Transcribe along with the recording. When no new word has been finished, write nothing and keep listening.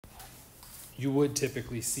you would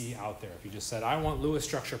typically see out there. If you just said, I want Lewis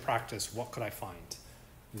structure practice, what could I find?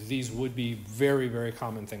 These would be very, very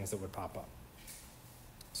common things that would pop up.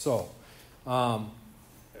 So,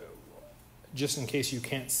 just in case you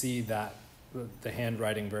can't see that, the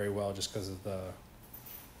handwriting very well just because of the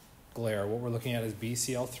glare, what we're looking at is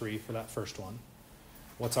BCL3 for that first one.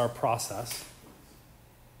 What's our process?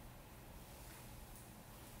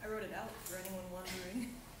 I wrote it out for anyone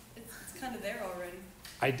wondering. It's kind of there already.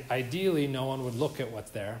 Ideally, no one would look at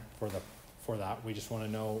what's there for that. We just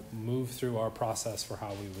want to move through our process for how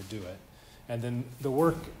we would do it. And then the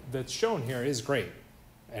work that's shown here is great.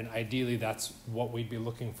 And ideally, that's what we'd be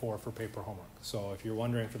looking for paper homework. So if you're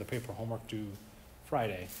wondering for the paper homework due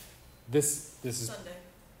Friday, this is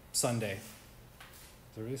Sunday.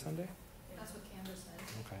 Is it really Sunday? Yeah. That's what Canvas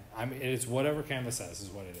says. Okay. I mean, it's whatever Canvas says is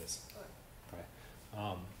what it is.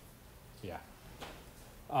 Okay. Yeah.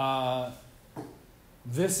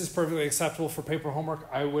 This is perfectly acceptable for paper homework.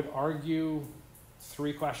 I would argue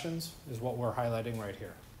 3 questions is what we're highlighting right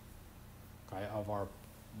here. Okay, of our,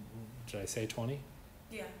 did I say 20?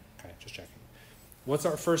 Yeah. Okay, just checking. What's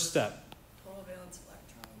our first step? Total valence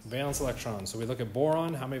electrons. Valence electrons. So we look at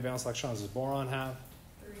boron. How many valence electrons does boron have?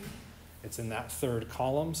 3. It's in that third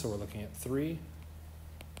column, so we're looking at 3.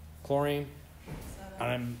 Chlorine. 7.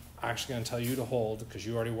 And I'm actually going to tell you to hold because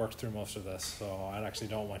you already worked through most of this, so I actually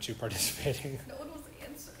don't want you participating. No one was the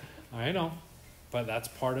answer. I know, but that's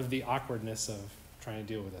part of the awkwardness of trying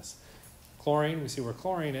to deal with this. Chlorine, we see where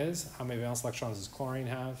chlorine is. How many valence electrons does chlorine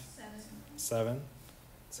have? 7.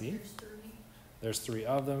 See? There's 3. There's 3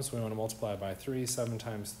 of them, so we want to multiply by 3. 7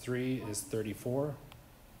 times 3 is 34.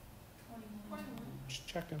 21. Just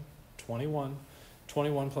checking. 21.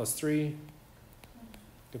 21 plus 3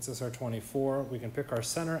 gets us our 24. We can pick our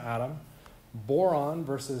center atom. Boron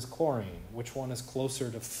versus chlorine. Which one is closer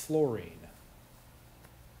to fluorine?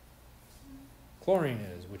 Chlorine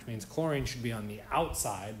is, which means chlorine should be on the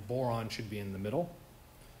outside. Boron should be in the middle.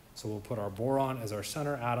 So we'll put our boron as our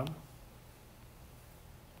center atom.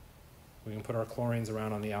 We can put our chlorines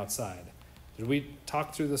around on the outside. Did we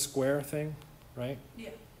talk through the square thing, right? Yeah.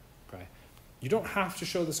 Okay. You don't have to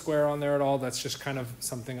show the square on there at all. That's just kind of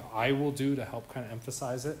something I will do to help kind of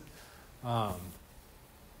emphasize it.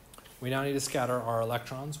 We now need to scatter our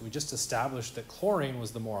electrons. We just established that chlorine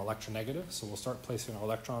was the more electronegative, so we'll start placing our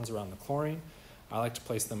electrons around the chlorine. I like to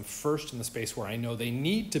place them first in the space where I know they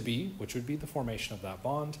need to be, which would be the formation of that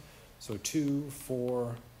bond. So 2,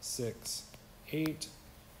 4, 6, 8,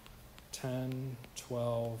 10,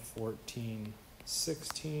 12, 14,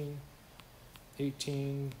 16,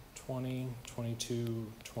 18, 20,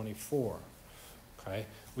 22, 24. Okay?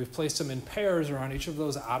 We've placed them in pairs around each of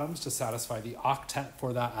those atoms to satisfy the octet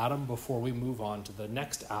for that atom before we move on to the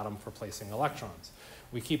next atom for placing electrons.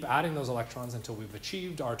 We keep adding those electrons until we've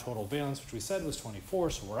achieved our total valence, which we said was 24,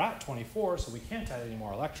 so we're at 24, so we can't add any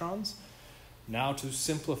more electrons. Now to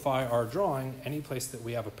simplify our drawing, any place that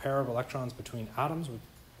we have a pair of electrons between atoms,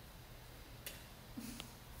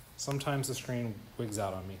 sometimes the screen wigs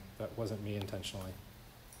out on me. That wasn't me intentionally,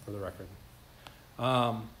 for the record.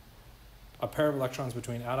 A pair of electrons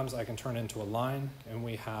between atoms I can turn into a line, and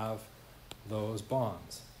we have those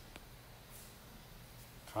bonds.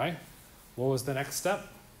 Okay? What was the next step?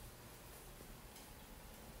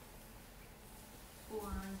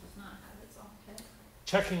 Boron does not have its octet.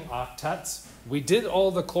 Checking octets. We did all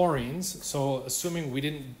the chlorines, so assuming we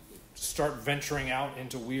didn't start venturing out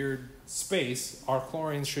into weird space, our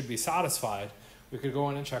chlorines should be satisfied. We could go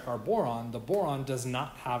in and check our boron. The boron does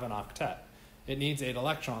not have an octet. It needs 8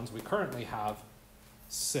 electrons. We currently have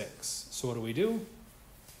 6. So what do?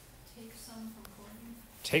 Take some from chlorine.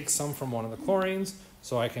 Take some from one of the chlorines.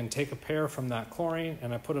 So I can take a pair from that chlorine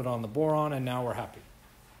and I put it on the boron, and now we're happy.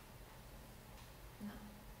 No,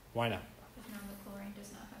 Why not? because now the chlorine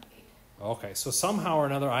does not have 8. Okay, so somehow or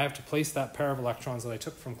another I have to place that pair of electrons that I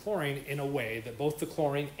took from chlorine in a way that both the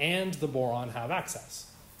chlorine and the boron have access.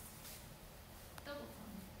 Double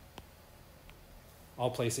bond. I'll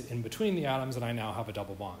place it in between the atoms and I now have a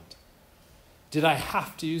double bond. Did I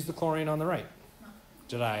have to use the chlorine on the right? No.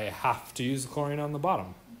 Did I have to use the chlorine on the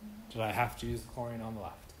bottom? Did I have to use the chlorine on the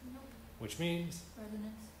left? Nope. Which means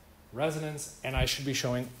Resonance. resonance, and I should be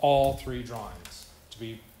showing all 3 drawings to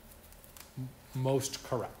be most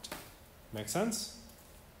correct. Make sense?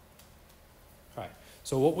 Okay,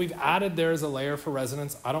 so what we've added there is a layer for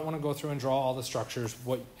resonance. I don't want to go through and draw all the structures,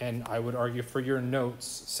 and I would argue for your notes'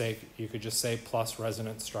 sake, you could just say plus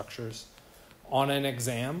resonance structures. On an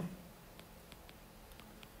exam,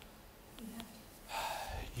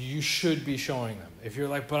 you should be showing them. If you're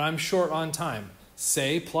like, but I'm short on time,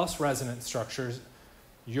 say plus resonance structures.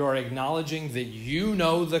 You're acknowledging that you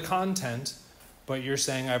know the content but you're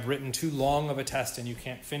saying I've written too long of a test and you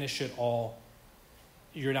can't finish it all,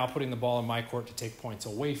 you're now putting the ball in my court to take points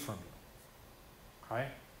away from you. Okay?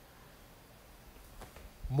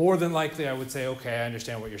 More than likely, I would say, okay, I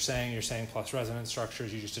understand what you're saying. You're saying plus resonance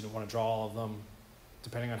structures. You just didn't want to draw all of them.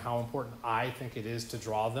 Depending on how important I think it is to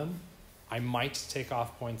draw them, I might take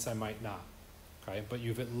off points, I might not. Okay? But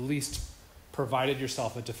you've at least provided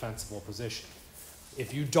yourself a defensible position.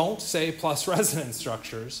 If you don't say plus resonance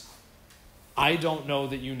structures, I don't know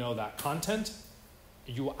that you know that content.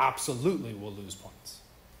 You absolutely will lose points.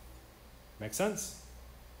 Make sense?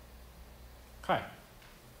 Okay.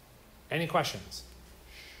 Any questions?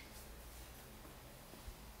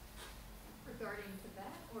 Regarding to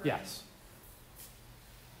that? Or Yes.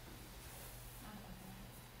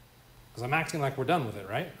 Because I'm acting like we're done with it,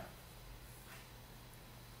 right?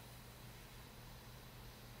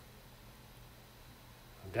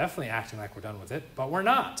 I'm definitely acting like we're done with it, but we're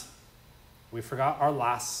not. We forgot our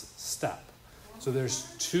last step. So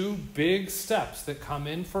there's two big steps that come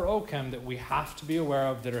in for OChem that we have to be aware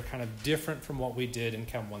of that are kind of different from what we did in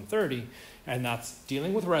Chem 130, and that's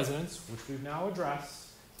dealing with resonance, which we've now addressed,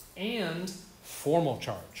 and formal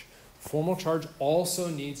charge. Formal charge also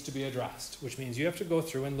needs to be addressed, which means you have to go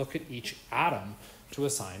through and look at each atom to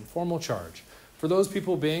assign formal charge. For those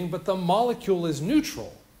people being, but the molecule is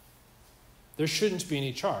neutral, there shouldn't be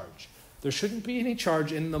any charge. There shouldn't be any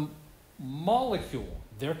charge in the molecule.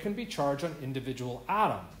 There can be charge on individual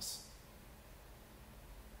atoms.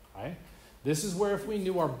 Okay? This is where if we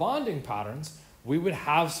knew our bonding patterns, we would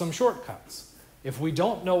have some shortcuts. If we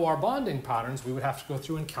don't know our bonding patterns, we would have to go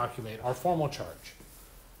through and calculate our formal charge.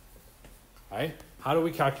 Okay? How do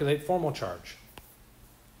we calculate formal charge?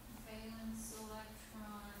 valence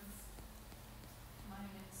electrons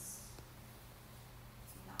minus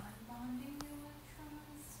non-bonding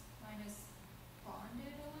electrons minus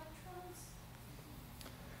bonded electrons?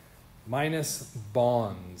 Minus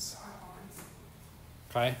bonds.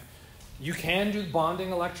 Okay? You can do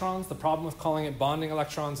bonding electrons. The problem with calling it bonding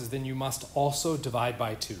electrons is then you must also divide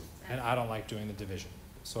by 2. And I don't like doing the division.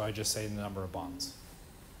 So I just say the number of bonds.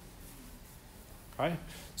 Okay?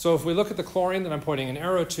 So if we look at the chlorine that I'm pointing an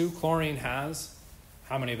arrow to, chlorine has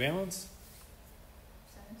how many valence?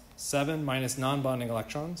 7 minus non-bonding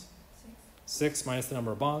electrons. 6 minus the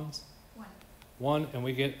number of bonds. 1, and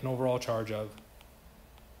we get an overall charge of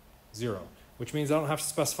 0, which means I don't have to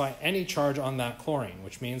specify any charge on that chlorine,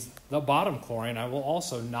 which means the bottom chlorine I will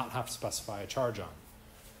also not have to specify a charge on.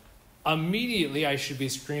 Immediately I should be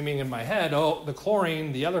screaming in my head, oh, the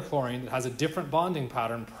chlorine, the other chlorine that has a different bonding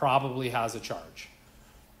pattern probably has a charge.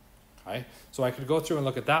 Okay? So I could go through and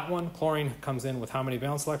look at that one. Chlorine comes in with how many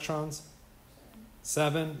valence electrons?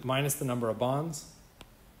 7 minus the number of bonds.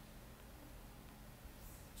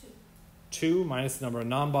 2 minus the number of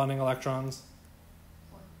non-bonding electrons.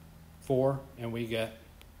 4, and we get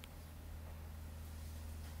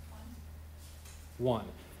 1.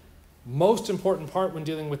 Most important part when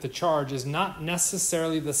dealing with the charge is not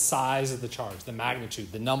necessarily the size of the charge, the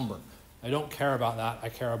magnitude, the number. I don't care about that. I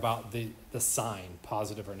care about the sign,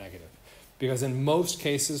 positive or negative. Because in most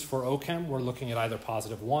cases for OChem, we're looking at either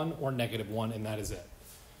positive 1 or negative 1, and that is it.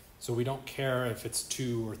 So we don't care if it's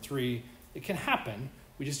 2 or 3. It can happen.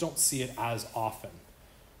 We just don't see it as often.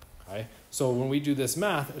 Okay? So when we do this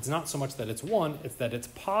math, it's not so much that it's 1, it's that it's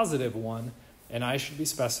positive 1, and I should be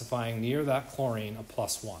specifying near that chlorine a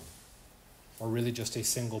plus 1, or really just a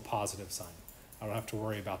single positive sign. I don't have to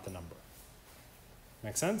worry about the number.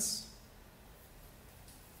 Make sense?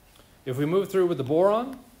 If we move through with the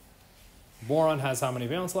boron, boron has how many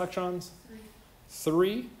valence electrons?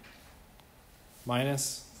 3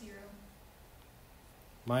 minus 0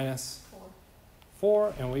 minus 4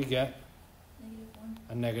 4, and we get -1.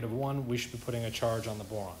 a negative 1. We should be putting a charge on the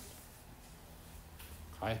boron.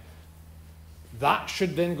 Okay? That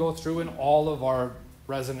should then go through in all of our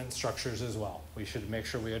resonance structures as well. We should make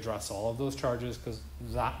sure we address all of those charges because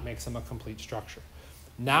that makes them a complete structure.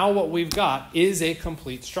 Now what we've got is a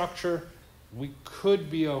complete structure. We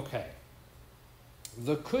could be okay.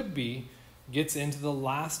 The could be gets into the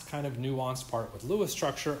last kind of nuanced part with Lewis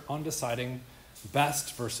structure on deciding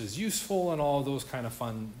best versus useful and all of those kind of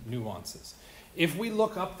fun nuances. If we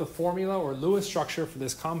look up the formula or Lewis structure for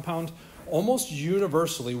this compound, almost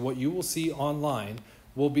universally what you will see online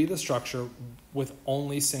will be the structure with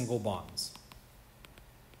only single bonds.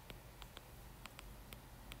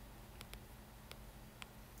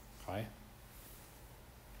 Okay.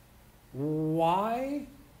 Why?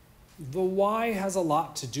 The why has a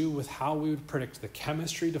lot to do with how we would predict the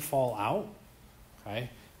chemistry to fall out. Okay.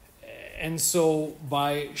 And so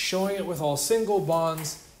by showing it with all single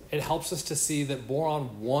bonds, it helps us to see that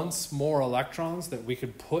boron wants more electrons, that we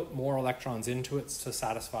could put more electrons into it to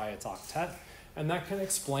satisfy its octet, and that can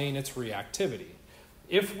explain its reactivity.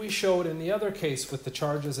 If we show it in the other case with the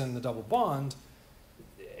charges in the double bond,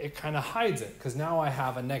 it kind of hides it, because now I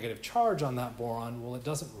have a negative charge on that boron. Well, it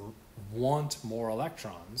doesn't want more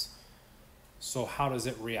electrons, so how does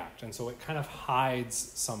it react? And so it kind of hides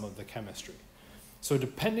some of the chemistry. So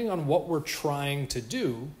depending on what we're trying to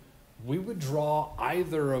do, we would draw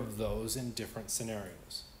either of those in different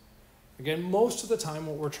scenarios. Again, most of the time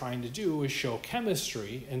what we're trying to do is show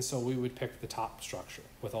chemistry, and so we would pick the top structure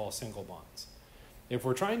with all single bonds. If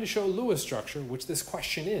we're trying to show Lewis structure, which this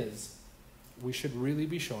question is, we should really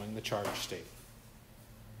be showing the charge state.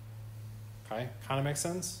 Okay, kind of makes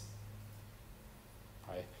sense?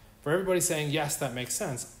 Okay. For everybody saying, yes, that makes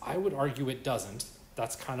sense, I would argue it doesn't.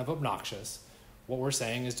 That's kind of obnoxious. What we're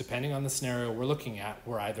saying is, depending on the scenario we're looking at,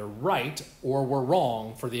 we're either right or we're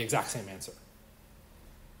wrong for the exact same answer.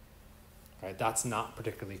 Right? That's not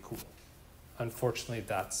particularly cool. Unfortunately,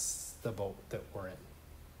 that's the boat that we're in.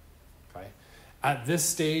 Okay? At this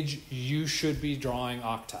stage, you should be drawing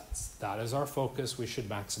octets. That is our focus. We should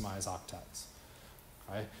maximize octets.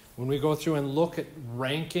 Okay? When we go through and look at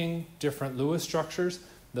ranking different Lewis structures,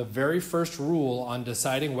 the very first rule on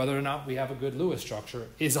deciding whether or not we have a good Lewis structure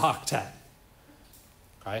is octet.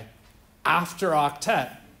 Okay? After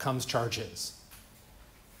octet comes charges.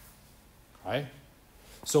 Okay?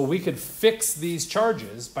 So we could fix these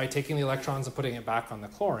charges by taking the electrons and putting it back on the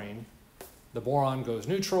chlorine. The boron goes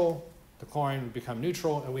neutral, the chlorine would become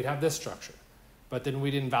neutral, and we'd have this structure. But then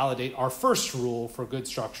we'd invalidate our first rule for good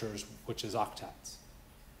structures, which is octets.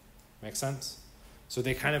 Make sense? So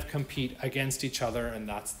they kind of compete against each other, and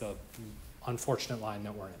that's the unfortunate line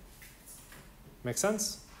that we're in. Make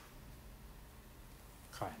sense?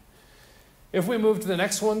 Okay. If we move to the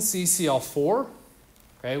next one, CCl4,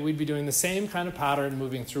 okay, we'd be doing the same kind of pattern,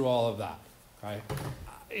 moving through all of that. Okay.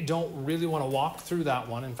 I don't really want to walk through that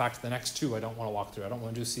one. In fact, the next two I don't want to walk through. I don't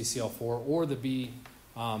want to do CCl4 or the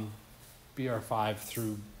BR5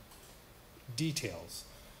 through details.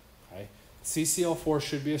 Okay. CCl4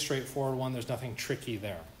 should be a straightforward one. There's nothing tricky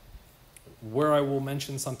there. Where I will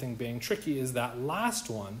mention something being tricky is that last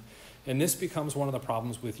one, and this becomes one of the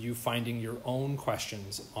problems with you finding your own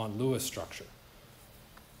questions on Lewis structure.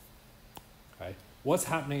 Okay. What's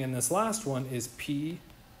happening in this last one is PBr5.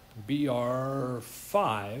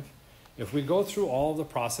 If we go through all of the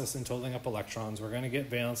process in totaling up electrons, we're going to get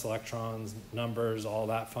valence electrons, numbers, all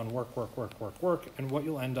that fun work. And what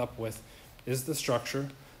you'll end up with is the structure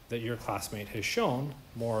that your classmate has shown,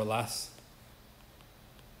 more or less.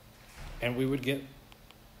 And we would get,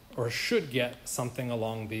 or should get, something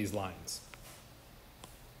along these lines.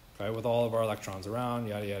 Okay, with all of our electrons around,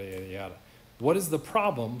 yada, yada, yada, yada. What is the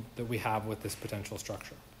problem that we have with this potential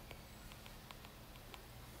structure?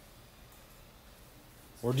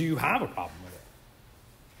 Or do you have a problem with it?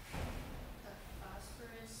 The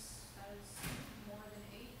phosphorus has more than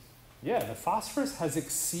 8. Yeah, the phosphorus has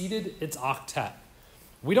exceeded its octet.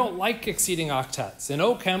 We don't like exceeding octets. In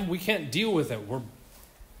OChem, we can't deal with it. We're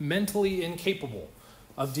mentally incapable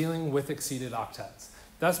of dealing with exceeded octets.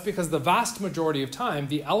 That's because the vast majority of time,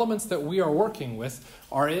 the elements that we are working with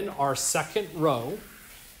are in our second row,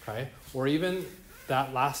 okay, or even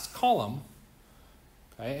that last column.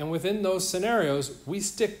 Okay, and within those scenarios, we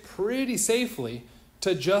stick pretty safely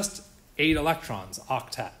to just 8 electrons,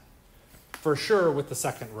 octet, for sure with the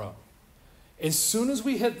second row. As soon as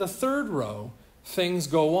we hit the third row, things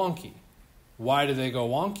go wonky. Why do they go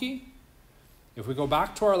wonky? If we go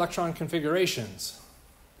back to our electron configurations,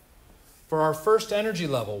 for our first energy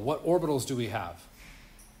level, what orbitals do we have?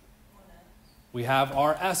 We have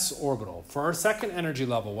our s orbital. For our second energy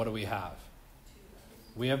level, what do we have?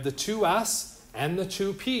 We have the 2s and the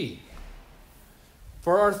 2p.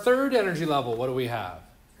 For our third energy level, what do we have?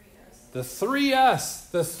 3s. The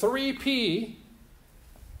 3s, the 3p,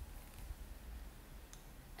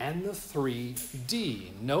 and the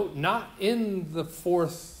 3d. Note, not in the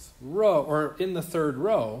fourth row, or in the third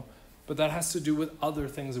row, but that has to do with other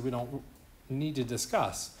things that we don't need to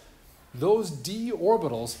discuss. Those d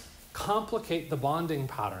orbitals complicate the bonding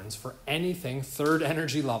patterns for anything third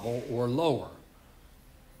energy level or lower,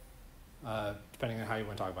 depending on how you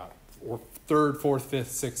want to talk about it, or third, fourth,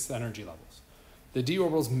 fifth, sixth energy levels. The d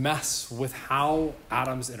orbitals mess with how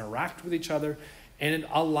atoms interact with each other, and it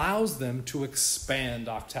allows them to expand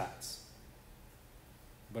octets.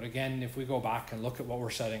 But again, if we go back and look at what we're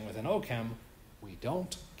studying within OChem, we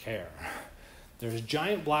don't care. There's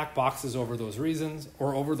giant black boxes over those reasons,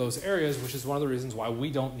 or over those areas, which is one of the reasons why we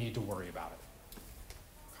don't need to worry about it.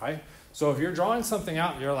 Okay? So if you're drawing something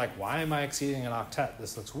out and you're like, why am I exceeding an octet?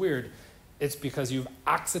 This looks weird. It's because you've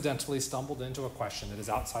accidentally stumbled into a question that is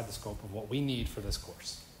outside the scope of what we need for this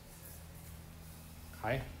course.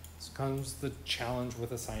 Okay? This comes the challenge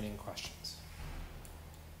with assigning questions.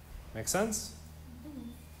 Make sense?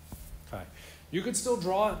 Okay. You could still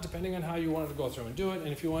draw it depending on how you wanted to go through and do it, and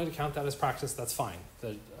if you wanted to count that as practice, that's fine.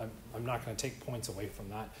 I'm not going to take points away from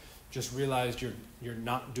that. Just realize you're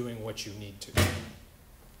not doing what you need to,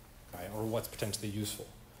 okay, or what's potentially useful.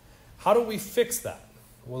 How do we fix that?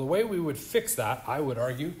 Well, the way we would fix that, I would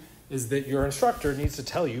argue, is that your instructor needs to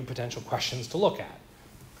tell you potential questions to look at.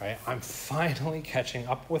 Okay? I'm finally catching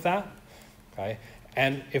up with that. Okay?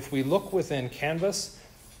 And if we look within Canvas,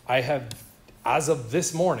 I have, as of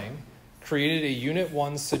this morning, created a Unit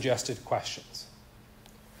 1 suggested questions.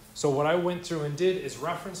 So what I went through and did is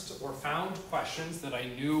referenced or found questions that I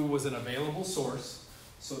knew was an available source.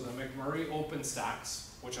 So the McMurray OpenStax,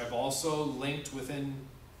 which I've also linked within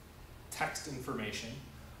text information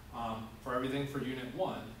for everything for Unit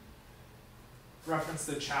 1, reference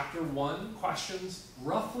the Chapter 1 questions,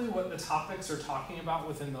 roughly what the topics are talking about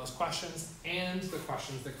within those questions, and the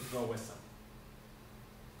questions that could go with them.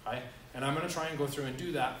 Okay? And I'm going to try and go through and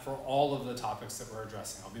do that for all of the topics that we're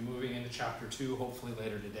addressing. I'll be moving into Chapter 2, hopefully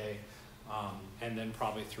later today, and then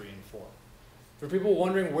probably 3 and 4. For people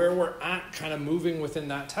wondering where we're at kind of moving within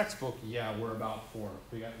that textbook, yeah, we're about 4.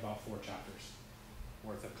 We got about 4 chapters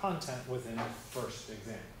worth of content within the first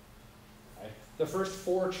exam. Okay? The first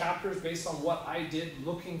 4 chapters, based on what I did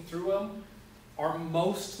looking through them, are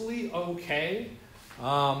mostly okay.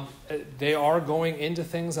 They are going into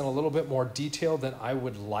things in a little bit more detail than I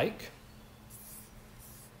would like.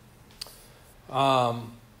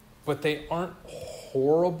 But they aren't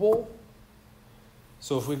horrible.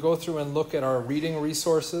 So if we go through and look at our reading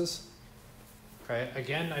resources, okay,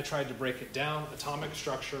 again, I tried to break it down: atomic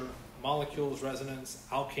structure, molecules, resonance,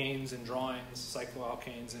 alkanes and drawings,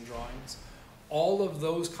 cycloalkanes and drawings. All of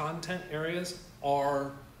those content areas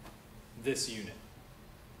are this unit.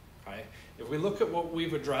 Okay? If we look at what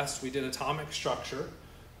we've addressed, we did atomic structure.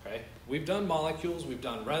 Okay? We've done molecules, we've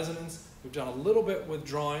done resonance, we've done a little bit with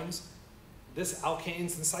drawings. This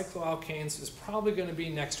alkanes and cycloalkanes is probably going to be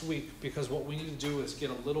next week, because what we need to do is get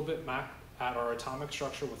a little bit back at our atomic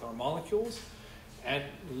structure with our molecules and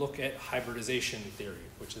look at hybridization theory,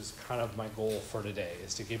 which is kind of my goal for today,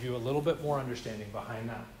 is to give you a little bit more understanding behind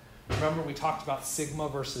that. Remember, we talked about sigma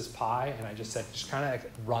versus pi, and I just said just kind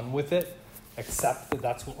of run with it, accept that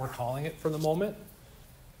that's what we're calling it for the moment.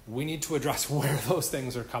 We need to address where those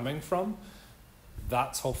things are coming from.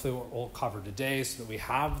 That's hopefully what we'll cover today, so that we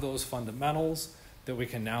have those fundamentals that we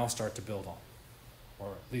can now start to build on,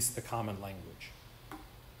 or at least the common language.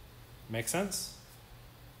 Make sense?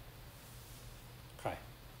 Okay.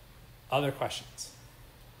 Other questions?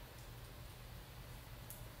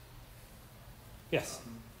 Yes?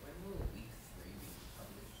 When will week 3 be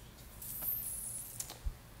published?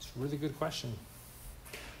 It's a really good question.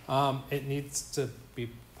 It needs to be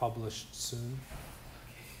published soon.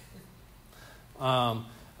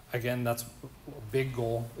 Again, that's a big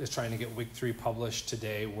goal, is trying to get week 3 published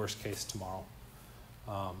today, worst case tomorrow.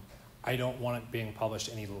 I don't want it being published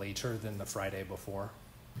any later than the Friday before.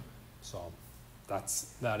 So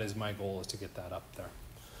that is my goal, is to get that up there.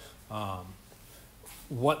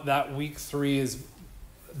 What that week 3 is,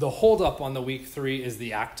 the holdup on the week 3 is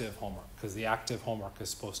the active homework, because the active homework is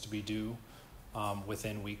supposed to be due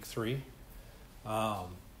within week 3.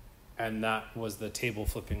 And that was the table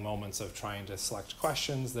flipping moments of trying to select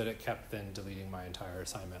questions that it kept then deleting my entire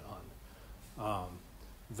assignment on.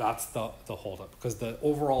 That's the holdup, because the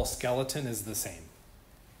overall skeleton is the same.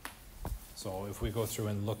 So if we go through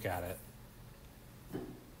and look at it,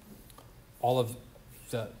 all of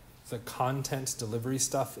the content delivery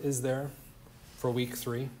stuff is there for week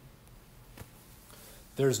 3.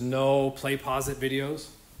 There's no play pause it videos,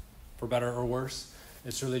 for better or worse.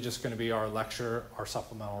 It's really just going to be our lecture, our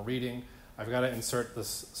supplemental reading. I've got to insert the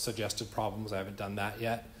suggested problems. I haven't done that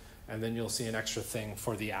yet. And then you'll see an extra thing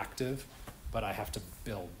for the active, but I have to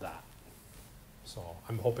build that. So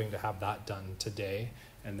I'm hoping to have that done today,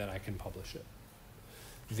 and then I can publish it.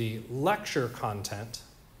 The lecture content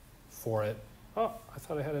for it, oh, I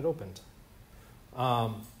thought I had it opened.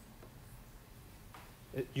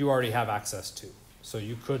 You already have access to. So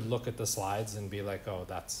you could look at the slides and be like, oh,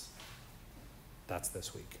 that's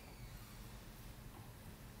this week.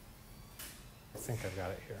 I think I've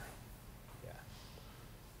got it here. Yeah.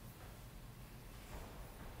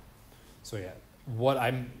 So yeah, what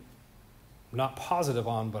I'm not positive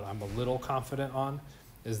on, but I'm a little confident on,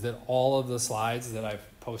 is that all of the slides that I've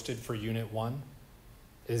posted for Unit 1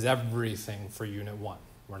 is everything for Unit 1,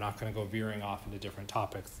 We're not going to go veering off into different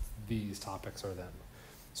topics. These topics are them.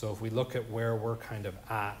 So if we look at where we're kind of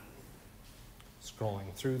at,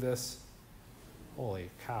 scrolling through this, holy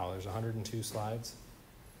cow, there's 102 slides.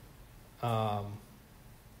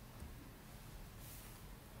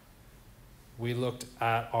 We looked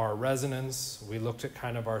at our resonance. We looked at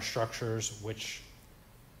kind of our structures, which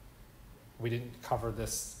we didn't cover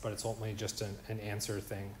this, but it's only just an answer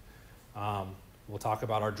thing. We'll talk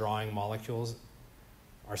about our drawing molecules,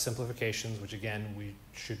 our simplifications, which again, we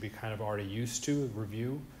should be kind of already used to,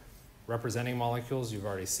 review. Representing molecules, you've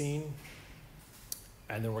already seen.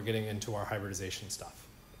 And then we're getting into our hybridization stuff.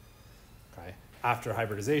 Okay. After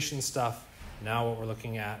hybridization stuff, now what we're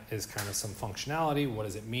looking at is kind of some functionality. What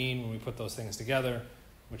does it mean when we put those things together?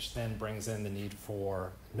 Which then brings in the need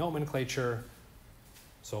for nomenclature.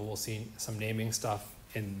 So we'll see some naming stuff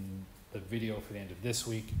in the video for the end of this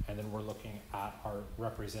week. And then we're looking at our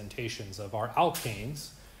representations of our alkanes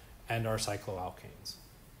and our cycloalkanes,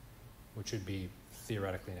 which would be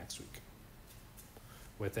theoretically next week,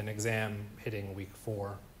 with an exam hitting week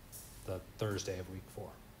 4, the Thursday of week 4.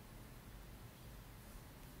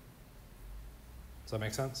 Does that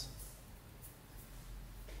make sense?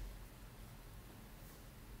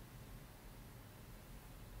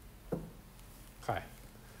 Okay.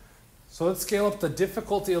 So let's scale up the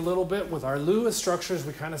difficulty a little bit. With our Lewis structures,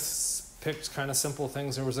 we kind of picked kind of simple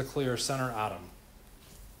things. There was a clear center atom.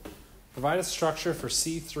 Provide a structure for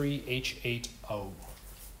C3H8O.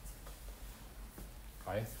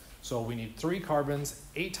 Okay. So we need 3 carbons,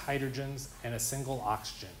 8 hydrogens, and a single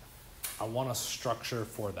oxygen. I want a structure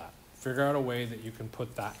for that. Figure out a way that you can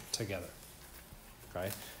put that together.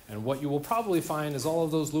 Okay? And what you will probably find is all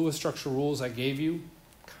of those Lewis structure rules I gave you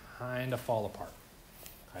kind of fall apart.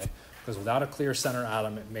 Okay? Because without a clear center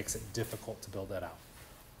atom, it makes it difficult to build that out.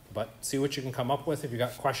 But see what you can come up with. If you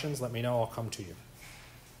got questions, let me know. I'll come to you.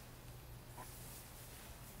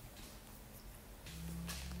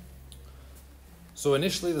 So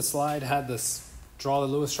initially the slide had this draw the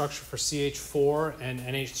Lewis structure for CH4 and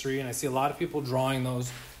NH3, and I see a lot of people drawing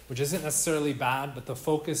those, which isn't necessarily bad, but the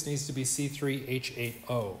focus needs to be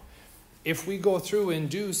C3H8O. If we go through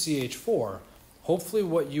and do CH4, hopefully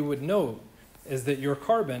what you would note is that your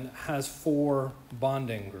carbon has 4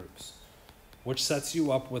 bonding groups, which sets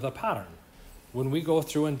you up with a pattern. When we go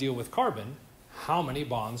through and deal with carbon, how many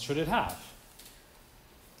bonds should it have?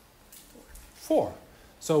 4.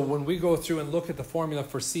 So when we go through and look at the formula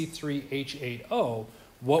for C3H8O,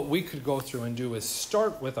 what we could go through and do is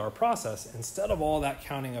start with our process. Instead of all that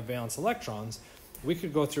counting of valence electrons, we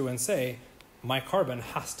could go through and say, my carbon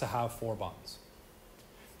has to have 4 bonds.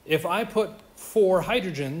 If I put 4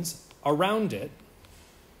 hydrogens around it,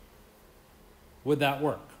 would that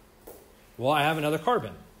work? Well, I have another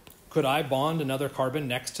carbon. Could I bond another carbon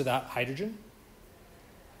next to that hydrogen?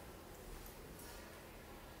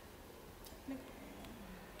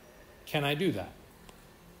 Can I do that?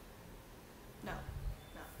 No.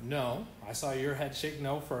 No. I saw your head shake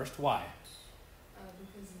no first. Why?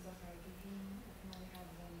 Because of the hydrogen,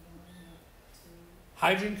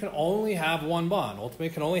 Hydrogen can only have 1 bond. Ultimately,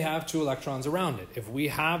 it can only have 2 electrons around it. If we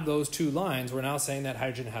have those 2 lines, we're now saying that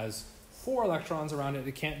hydrogen has 4 electrons around it.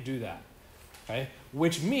 It can't do that. Okay?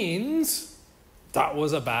 Which means that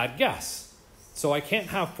was a bad guess. So I can't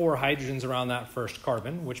have 4 hydrogens around that first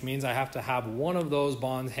carbon, which means I have to have one of those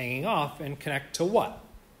bonds hanging off and connect to what?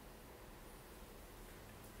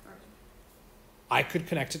 Carbon. I could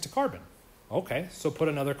connect it to carbon. Okay, so put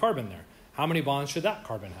another carbon there. How many bonds should that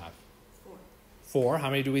carbon have? 4. 4. How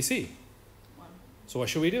many do we see? 1. So what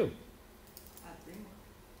should we do? Add 3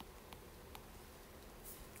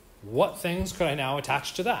 more. What things could I now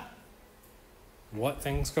attach to that? What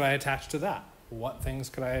things could I attach to that? What things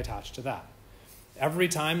could I attach to that? Every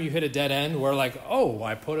time you hit a dead end, we're like, oh,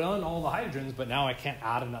 I put on all the hydrogens, but now I can't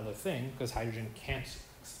add another thing because hydrogen can't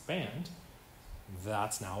expand.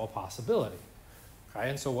 That's now a possibility. Okay?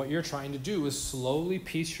 And so what you're trying to do is slowly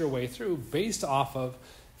piece your way through based off of,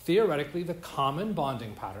 theoretically, the common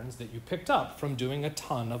bonding patterns that you picked up from doing a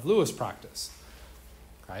ton of Lewis practice.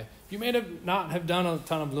 Okay? You may not have done a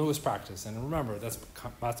ton of Lewis practice, and remember, that's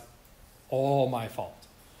all my fault.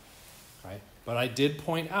 Okay? But I did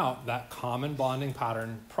point out that common bonding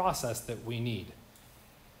pattern process that we need,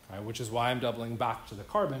 okay, which is why I'm doubling back to the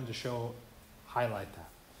carbon to highlight that.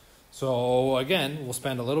 So again, we'll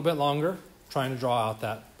spend a little bit longer trying to draw out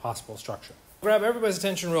that possible structure. Grab everybody's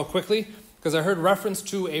attention real quickly because I heard reference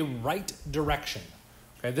to a right direction.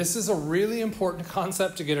 Okay, this is a really important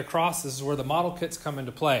concept to get across. This is where the model kits come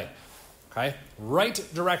into play. Okay, right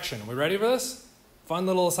direction. We ready for this? Fun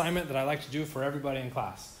little assignment that I like to do for everybody in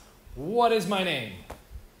class. What is my name?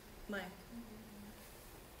 Mike.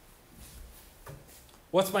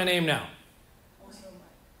 What's my name now? Also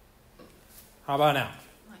Mike. How about now?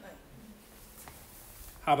 Mike.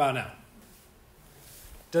 How about now?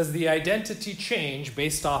 Does the identity change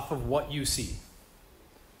based off of what you see?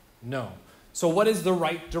 No. So what is the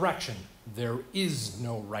right direction? There is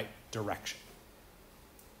no right direction.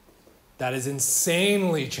 That is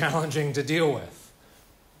insanely challenging to deal with.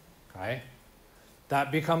 Okay? That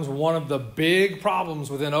becomes one of the big problems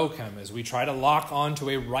within OChem is we try to lock onto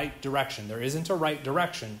a right direction. There isn't a right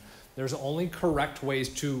direction. There's only correct ways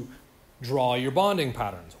to draw your bonding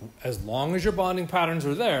patterns. As long as your bonding patterns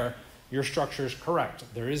are there, your structure is correct.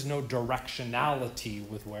 There is no directionality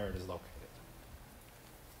with where it is located.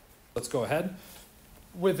 Let's go ahead.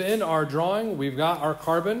 Within our drawing, we've got our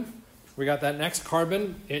carbon. We got that next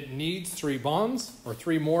carbon. It needs 3 bonds or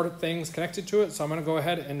 3 more things connected to it. So I'm going to go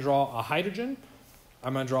ahead and draw a hydrogen.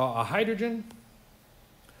 I'm going to draw a hydrogen.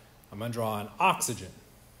 I'm going to draw an oxygen.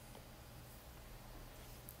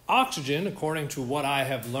 Oxygen, according to what I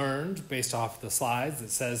have learned based off the slides that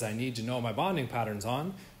says I need to know my bonding patterns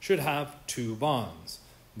on, should have 2 bonds.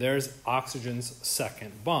 There's oxygen's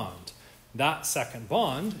second bond. That second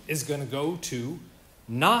bond is going to go to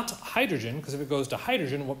not hydrogen, because if it goes to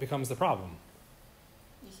hydrogen, what becomes the problem?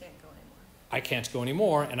 You can't go anymore. I can't go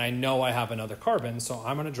anymore, and I know I have another carbon, so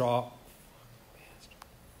I'm going to draw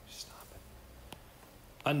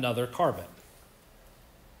another carbon.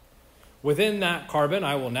 Within that carbon,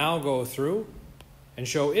 I will now go through and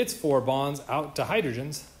show its 4 bonds out to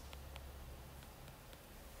hydrogens.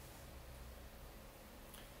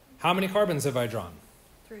 How many carbons have I drawn?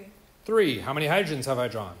 3. 3. How many hydrogens have I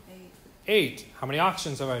drawn? 8. 8. How many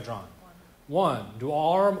oxygens have I drawn? 1.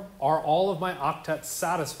 1. Are all of my octets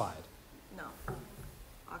satisfied? No.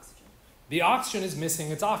 Oxygen. The oxygen is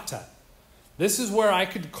missing its octet. This is where I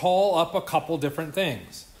could call up a couple different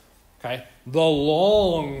things. Okay? The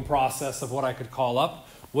long process of what I could call up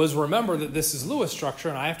was remember that this is Lewis structure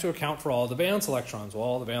and I have to account for all the valence electrons. Well,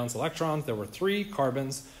 all the valence electrons, there were 3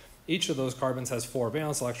 carbons. Each of those carbons has 4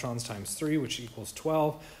 valence electrons times 3, which equals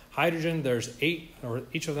 12. Hydrogen, there's 8, or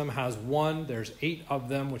each of them has 1. There's 8 of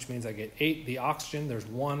them, which means I get 8. The oxygen, there's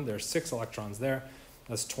 1. There's 6 electrons there.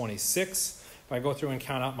 That's 26. If I go through and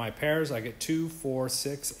count out my pairs, I get 2, 4,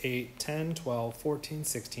 6, 8, 10, 12, 14,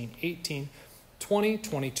 16, 18, 20,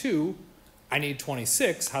 22. I need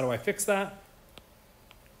 26. How do I fix that?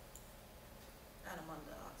 Add them on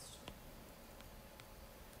the oxygen.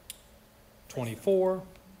 24,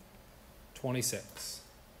 26.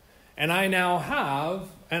 And I now have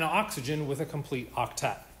an oxygen with a complete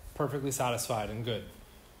octet, perfectly satisfied and good.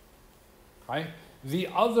 Okay? The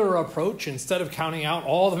other approach, instead of counting out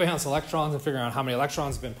all the valence electrons and figuring out how many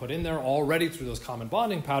electrons have been put in there already through those common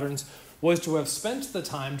bonding patterns, was to have spent the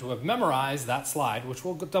time to have memorized that slide, which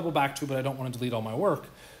we'll double back to, but I don't want to delete all my work,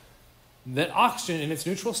 that oxygen in its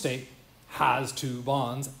neutral state has 2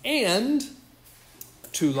 bonds and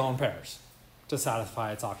 2 lone pairs to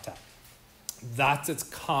satisfy its octet. That's its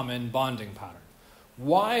common bonding pattern.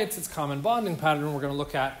 Why it's its common bonding pattern we're going to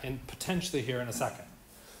look at in potentially here in a second.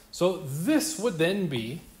 So this would then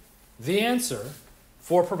be the answer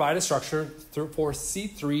for provided structure for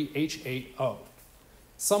C3H8O.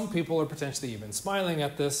 Some people are potentially even smiling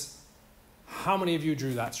at this. How many of you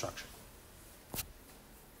drew that structure?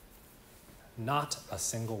 Not a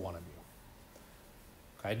single one of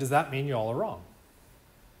you. Okay, does that mean you all are wrong?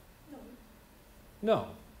 No. No.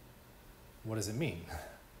 What does it mean?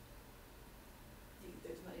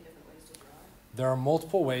 There's many different ways to draw it. There are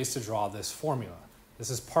multiple ways to draw this formula. This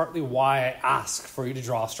is partly why I ask for you to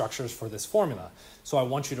draw structures for this formula. So I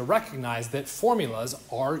want you to recognize that formulas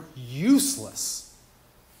are useless.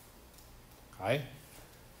 Okay?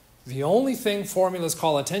 The only thing formulas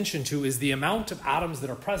call attention to is the amount of atoms that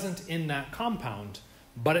are present in that compound,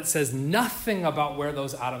 but it says nothing about where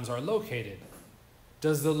those atoms are located.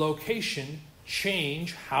 Does the location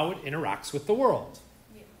change how it interacts with the world?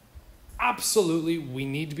 Yeah. Absolutely, we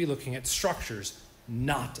need to be looking at structures,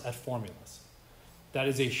 not at formulas. That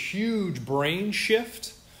is a huge brain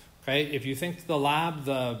shift. Okay, if you think the lab,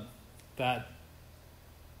 that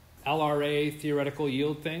LRA theoretical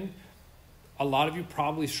yield thing, a lot of you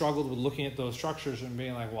probably struggled with looking at those structures and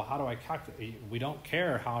being like, well, how do I calculate? We don't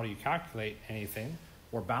care how do you calculate anything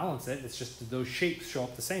or balance it. It's just that those shapes show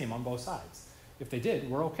up the same on both sides. If they did,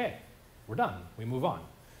 we're okay. We're done. We move on.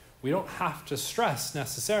 We don't have to stress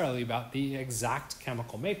necessarily about the exact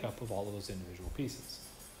chemical makeup of all of those individual pieces.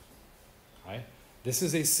 Okay? This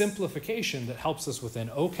is a simplification that helps us within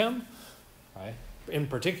OChem, right? In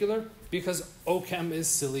particular, because OChem is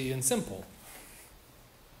silly and simple.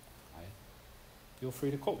 Right? Feel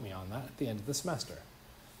free to quote me on that at the end of the semester.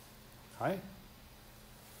 Okay?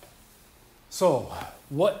 So,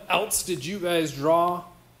 what else did you guys draw?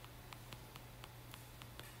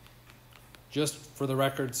 Just for the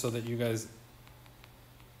record, so that you guys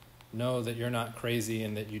know that you're not crazy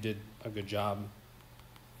and that you did a good job.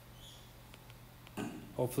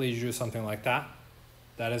 Hopefully you drew something like that.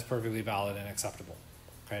 That is perfectly valid and acceptable,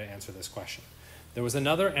 okay, to answer this question. There was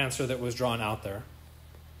another answer that was drawn out there.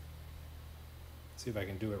 Let's see if I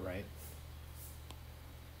can do it right.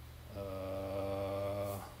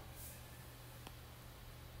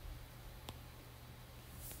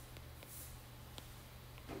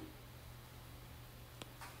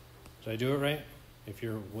 Did I do it right? If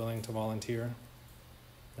you're willing to volunteer,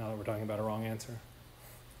 now that we're talking about a wrong answer.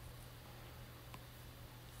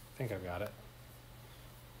 I think I've got it.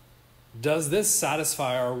 Does this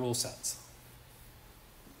satisfy our rule sets?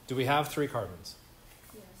 Do we have 3 carbons?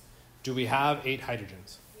 Yes. Do we have 8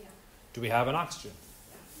 hydrogens? Yeah. Do we have an oxygen?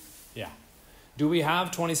 Yeah. Do we have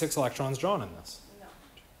 26 electrons drawn in this? No.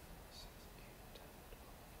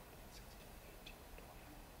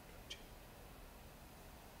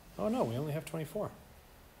 Oh no, we only have 24.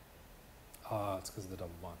 It's because of the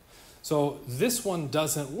double bond. So this one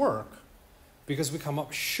doesn't work because we come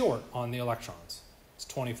up short on the electrons. It's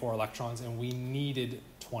 24 electrons and we needed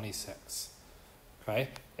 26. Okay?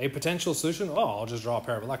 A potential solution, I'll just draw a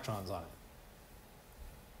pair of electrons on it.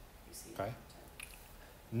 You see Okay. that?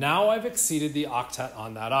 Now I've exceeded the octet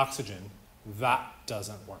on that oxygen. That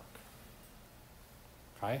doesn't work.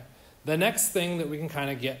 Okay? The next thing that we can kind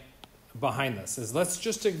of get behind this is let's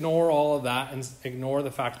just ignore all of that and ignore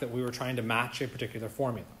the fact that we were trying to match a particular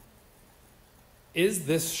formula. Is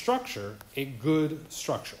this structure a good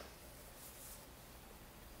structure?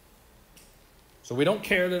 So we don't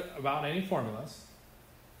care about any formulas.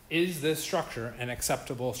 Is this structure an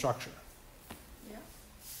acceptable structure? Yeah.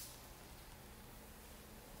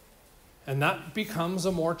 And that becomes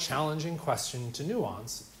a more challenging question to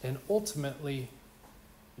nuance, and ultimately,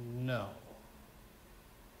 no.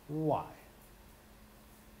 Why?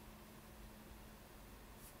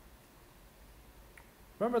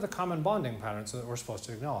 Remember the common bonding patterns that we're supposed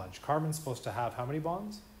to acknowledge. Carbon's supposed to have how many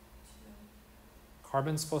bonds? 2.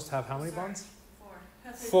 Carbon's supposed to have how many Sorry. bonds?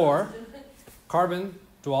 4. 4. Carbon,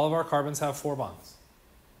 do all of our carbons have 4 bonds?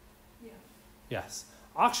 Yeah. Yes.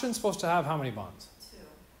 Oxygen's supposed to have how many bonds?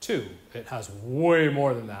 2. 2. It has way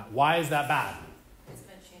more than that. Why is that bad? It's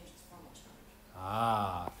going to change its formal charge.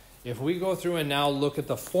 Ah. If we go through and now look at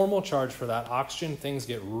the formal charge for that oxygen, things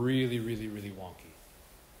get really, really, really wonky.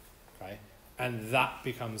 Okay? And that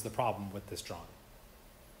becomes the problem with this drawing.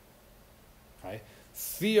 Okay?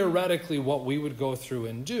 Theoretically, what we would go through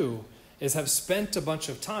and do is have spent a bunch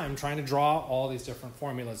of time trying to draw all these different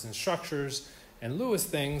formulas and structures and Lewis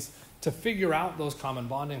things to figure out those common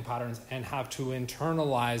bonding patterns and have to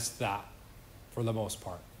internalize that for the most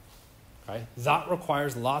part. Okay? That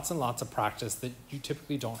requires lots and lots of practice that you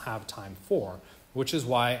typically don't have time for, which is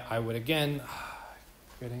why I would again,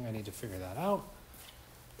 I need to figure that out.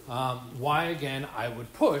 Why again I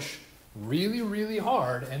would push really, really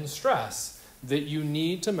hard and stress that you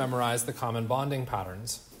need to memorize the common bonding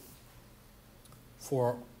patterns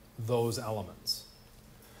for those elements.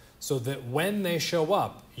 So that when they show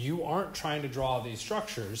up, you aren't trying to draw these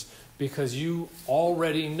structures because you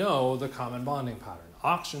already know the common bonding pattern.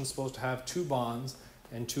 Oxygen's supposed to have 2 bonds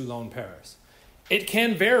and 2 lone pairs. It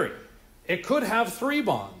can vary. It could have 3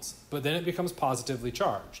 bonds, but then it becomes positively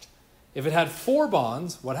charged. If it had 4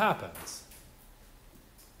 bonds, what happens?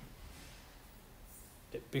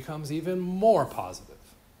 It becomes even more positive.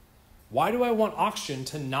 Why do I want oxygen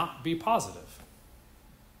to not be positive?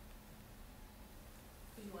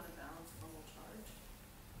 Do you want to balance formal charge?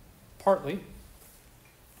 Partly.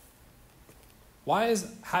 Why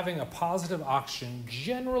is having a positive oxygen,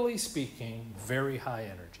 generally speaking, very high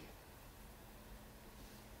energy?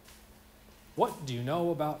 What do you know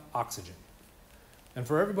about oxygen? And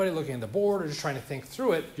for everybody looking at the board or just trying to think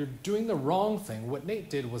through it, you're doing the wrong thing. What Nate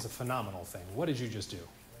did was a phenomenal thing. What did you just do?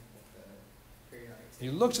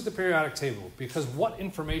 You looked at the periodic table, because what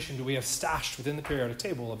information do we have stashed within the periodic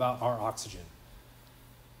table about our oxygen?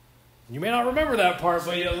 You may not remember that part,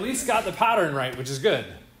 but you at least got the pattern right, which is good.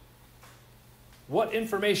 What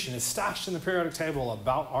information is stashed in the periodic table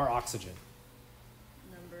about our oxygen?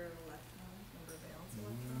 Number of electrons, number of valence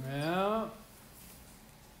electrons. Yeah.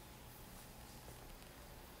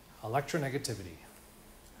 Electronegativity.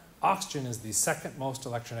 Oxygen is the second most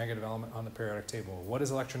electronegative element on the periodic table. What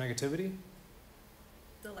is electronegativity?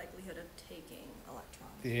 The likelihood of taking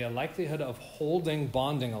electrons. The likelihood of holding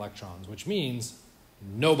bonding electrons, which means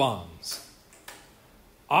no bonds.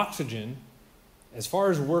 Oxygen, as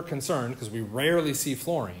far as we're concerned, because we rarely see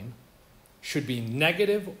fluorine, should be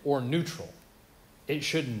negative or neutral. it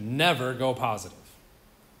should never go positive.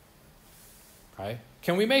 Okay?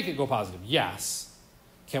 Can we make it go positive? Yes.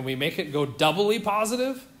 Can we make it go doubly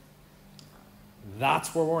positive?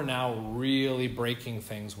 That's where we're now really breaking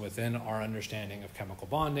things within our understanding of chemical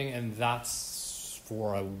bonding, and that's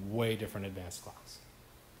for a way different advanced class.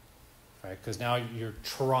 Okay? Because now you're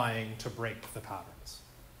trying to break the patterns.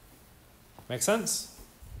 Make sense?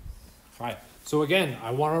 All right. So again,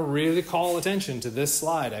 I want to really call attention to this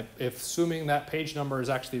slide. Assuming that page number is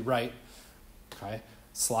actually right, okay?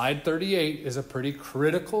 Slide 38 is a pretty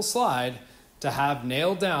critical slide to have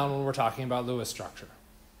nailed down when we're talking about Lewis structure.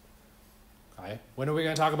 Okay? When are we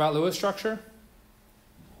going to talk about Lewis structure?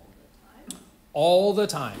 All the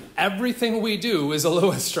time. Everything we do is a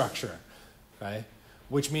Lewis structure. Okay?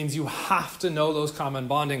 Which means you have to know those common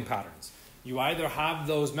bonding patterns. You either have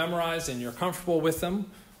those memorized and you're comfortable with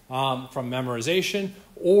them from memorization,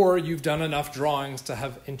 or you've done enough drawings to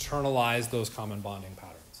have internalized those common bonding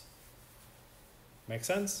patterns. Make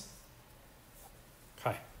sense?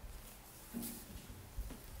 Okay.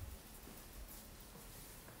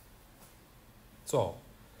 So,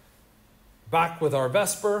 back with our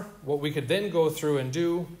Vesper, what we could then go through and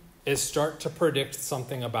do is start to predict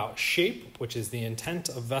something about shape, which is the intent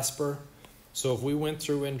of Vesper. So if we went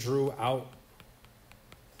through and drew out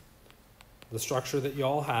the structure that you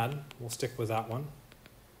all had, we'll stick with that one.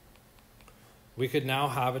 We could now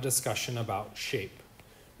have a discussion about shape.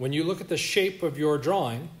 When you look at the shape of your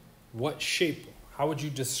drawing, what shape, how would you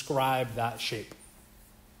describe that shape?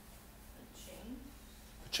 A chain.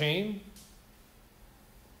 A chain?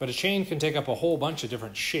 But a chain can take up a whole bunch of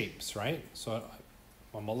different shapes, right? So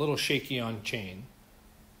I'm a little shaky on chain.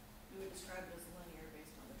 We would describe it as linear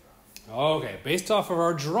based on the drawing. Okay, based off of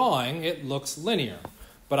our drawing, it looks linear.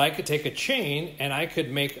 But I could take a chain and I could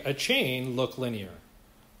make a chain look linear.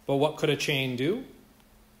 But what could a chain do?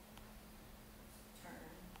 Turn.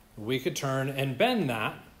 We could turn and bend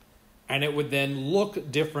that, and it would then look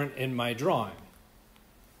different in my drawing.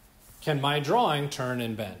 Can my drawing turn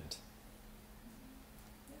and bend?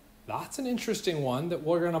 That's an interesting one that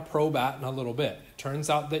we're going to probe at in a little bit. It turns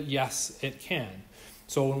out that yes, it can.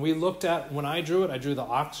 So when I drew it, I drew the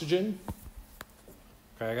oxygen.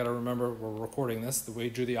 Okay, I got to remember we're recording this. The way we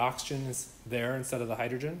drew the oxygen is there instead of the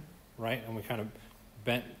hydrogen, right? And we kind of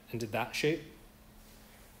bent and did that shape.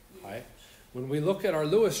 Right? When we look at our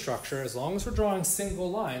Lewis structure, as long as we're drawing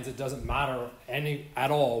single lines, it doesn't matter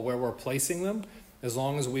at all where we're placing them, as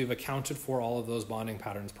long as we've accounted for all of those bonding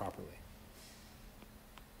patterns properly.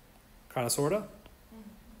 Kind of, sort of?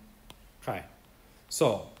 Okay.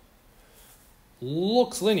 So,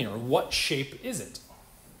 looks linear. What shape is it?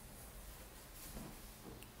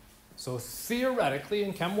 So theoretically,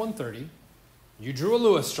 in Chem 130, you drew a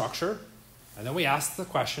Lewis structure, and then we asked the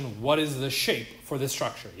question, what is the shape for this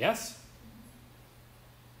structure? Yes?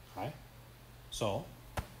 Okay. So,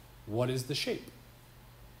 what is the shape?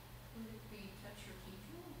 Would it be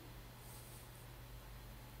tetrahedral?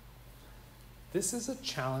 This is a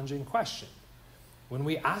challenging question. When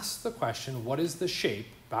we asked the question, what is the shape,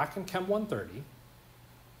 back in Chem 130,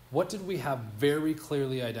 what did we have very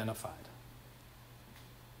clearly identified?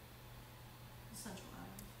 Central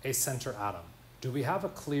atom. A center atom. Do we have a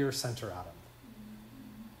clear center atom?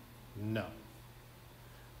 No.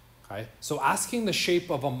 Okay, so asking the shape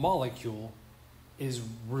of a molecule is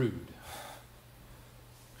rude.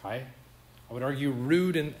 Okay, I would argue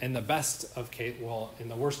rude in the best of case, well, in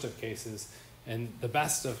the worst of cases, in the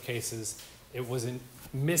best of cases, it was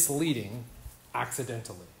misleading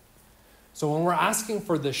accidentally. So when we're asking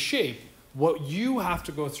for the shape, what you have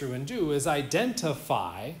to go through and do is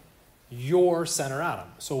identify your center atom.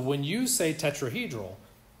 So when you say tetrahedral,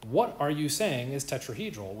 what are you saying is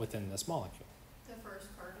tetrahedral within this molecule? The first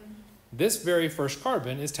carbon, This very first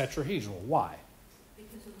carbon is tetrahedral. Why?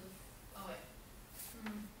 because of the, oh wait.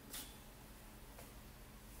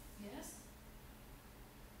 Yes?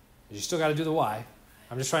 You still got to do the why.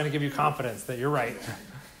 I'm just trying to give you confidence that you're right.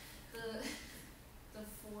 The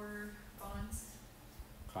four bonds.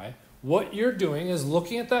 Okay. What you're doing is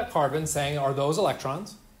looking at that carbon saying, are those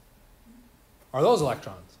electrons? Are those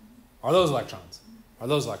electrons? Are those electrons? Are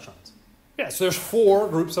those electrons? Yeah, so there's 4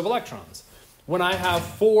 groups of electrons. When I have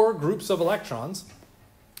 4 groups of electrons,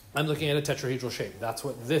 I'm looking at a tetrahedral shape. That's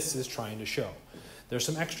what this is trying to show. There's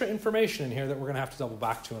some extra information in here that we're going to have to double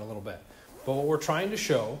back to in a little bit. But what we're trying to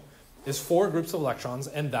show is 4 groups of electrons,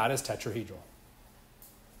 and that is tetrahedral.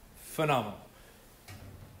 Phenomenal.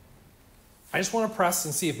 I just want to press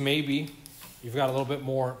and see if maybe you've got a little bit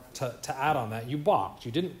more to add on that. You balked.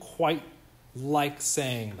 You didn't quite like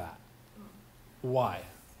saying that. Why?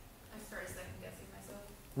 I started second guessing myself.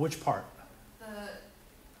 Which part?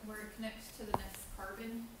 Where it connects to the next carbon.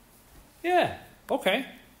 Yeah, okay.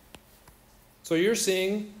 So you're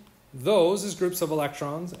seeing those as groups of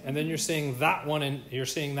electrons, and then you're seeing that one, and you're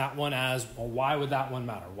seeing that one as, well, why would that one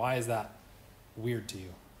matter? Why is that weird to you?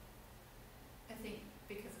 I think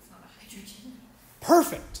because it's not a hydrogen.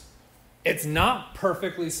 Perfect. It's not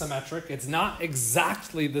perfectly symmetric. It's not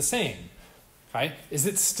exactly the same. Okay? Is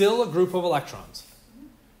it still a group of electrons? Mm-hmm.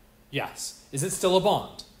 Yes. Is it still a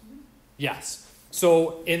bond? Mm-hmm. Yes.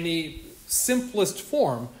 So in the simplest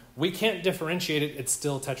form, we can't differentiate it. It's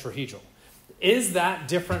still tetrahedral. Is that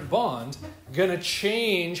different bond going to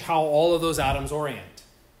change how all of those atoms orient?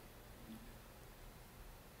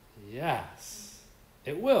 Yes,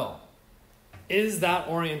 it will. Is that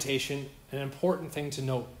orientation an important thing to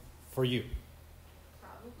note for you?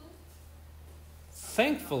 Probably.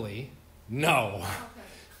 Thankfully, no. Okay.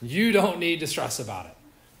 You don't need to stress about it.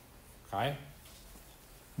 Okay?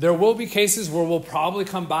 There will be cases where we'll probably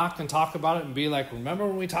come back and talk about it and be like, remember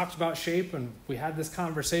when we talked about shape and we had this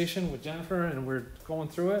conversation with Jennifer and we're going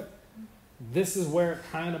through it? This is where it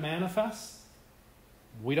kind of manifests.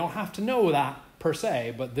 We don't have to know that per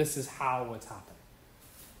se, but this is how it's happening.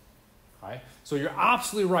 Okay? So you're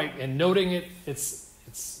absolutely right in noting it. It's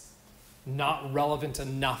not relevant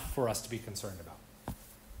enough for us to be concerned about.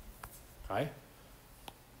 Okay?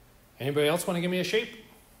 Anybody else want to give me a shape?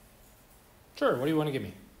 Sure, what do you want to give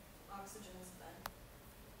me? Oxygen is bent.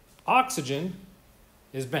 Oxygen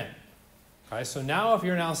is bent. Okay, so now if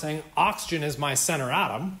you're now saying oxygen is my center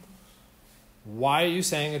atom, why are you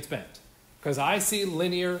saying it's bent? Because I see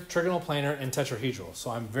linear, trigonal planar, and tetrahedral,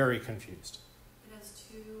 so I'm very confused. It has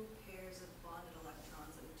 2 pairs of bonded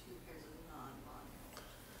electrons and 2 pairs of non-bonded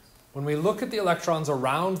electrons. When we look at the electrons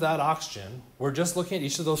around that oxygen, we're just looking at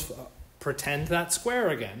each of those, pretend that square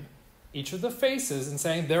again, each of the faces, and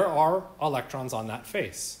saying there are electrons on that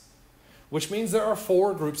face, which means there are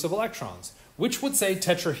 4 groups of electrons, which would say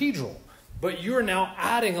tetrahedral. But you're now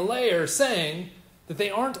adding a layer saying that they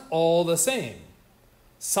aren't all the same.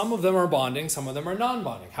 Some of them are bonding, some of them are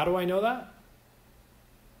non-bonding. How do I know that?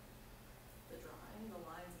 The drawing, the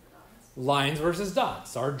lines and the dots. Lines versus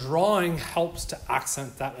dots. Our drawing helps to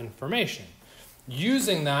accent that information.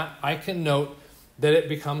 Using that, I can note that it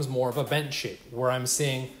becomes more of a bent shape, where I'm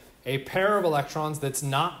seeing a pair of electrons that's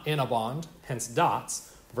not in a bond, hence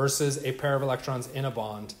dots, versus a pair of electrons in a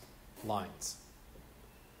bond, lines.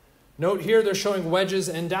 Note here they're showing wedges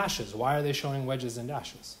and dashes. Why are they showing wedges and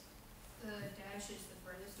dashes? The dash is the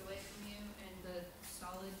furthest away from you, and the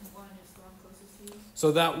solid one is the one closest to you.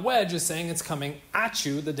 So that wedge is saying it's coming at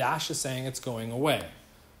you. The dash is saying it's going away.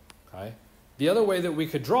 Okay. The other way that we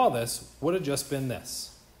could draw this would have just been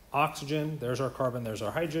this. Oxygen, there's our carbon, there's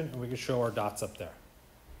our hydrogen, and we could show our dots up there.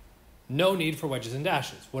 No need for wedges and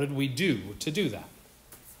dashes. What did we do to do that?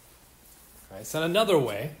 Okay, said another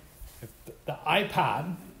way, if the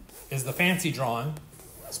iPad is the fancy drawing,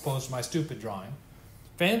 as opposed to my stupid drawing.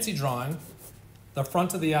 Fancy drawing, the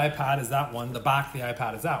front of the iPad is that one, the back of the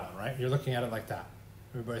iPad is that one, right? You're looking at it like that.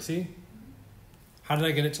 Everybody see? How did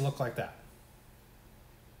I get it to look like that?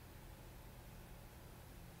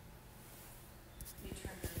 You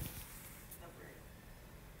turn it upward.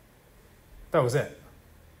 That was it.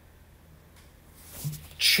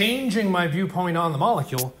 Changing my viewpoint on the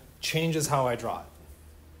molecule changes how I draw it.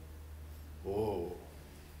 Whoa.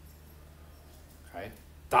 Okay.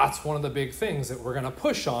 That's one of the big things that we're going to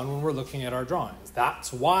push on when we're looking at our drawings.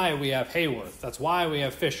 That's why we have Hayworth. That's why we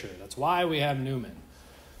have Fisher. That's why we have Newman.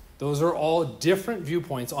 Those are all different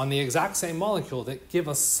viewpoints on the exact same molecule that give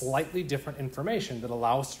us slightly different information that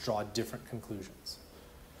allow us to draw different conclusions.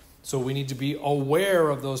 So we need to be aware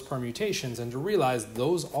of those permutations and to realize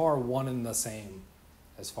those are one and the same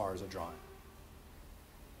as far as a drawing.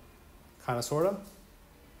 Kind of, sort of?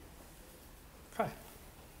 Okay.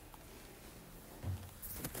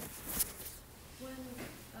 When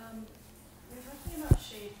we're talking about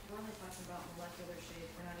shape, we're only talking about molecular shape.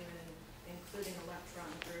 We're not even including electron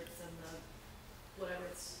groups and the whatever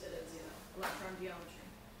it is, electron geometry.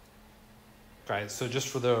 Okay, so just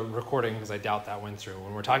for the recording, because I doubt that went through,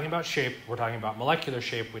 when we're talking about shape, we're talking about molecular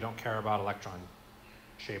shape. We don't care about electron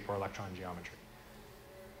shape or electron geometry.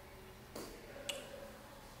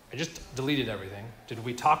 I just deleted everything. Did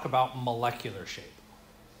we talk about molecular shape?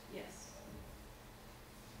 Yes.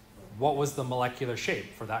 What was the molecular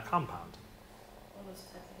shape for that compound? One was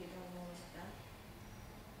tetrahedral and one was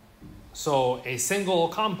that. So a single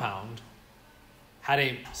compound had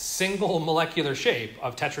a single molecular shape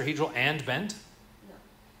of tetrahedral and bent?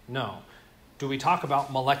 No. No. Do we talk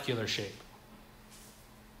about molecular shape?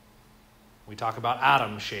 We talk about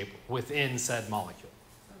atom shape within said molecule.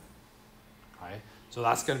 Okay? So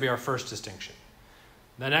that's going to be our first distinction.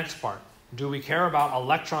 The next part. Do we care about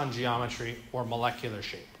electron geometry or molecular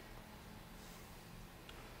shape?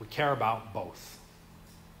 We care about both.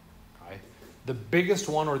 Okay? The biggest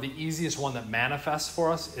one or the easiest one that manifests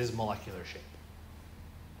for us is molecular shape.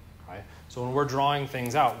 Okay? So when we're drawing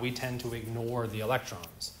things out, we tend to ignore the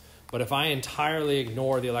electrons. But if I entirely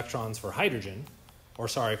ignore the electrons for hydrogen, or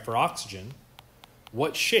sorry, for oxygen,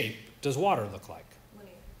 what shape does water look like?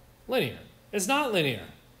 Linear. Linear. It's not linear.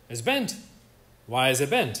 It's bent. Why is it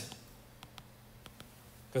bent?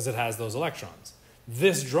 Because it has those electrons.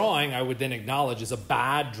 This drawing I would then acknowledge is a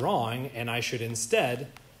bad drawing, and I should instead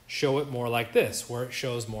show it more like this, where it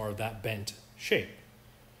shows more of that bent shape.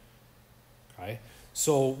 Okay?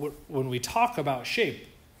 So when we talk about shape,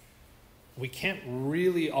 we can't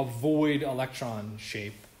really avoid electron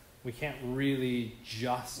shape. We can't really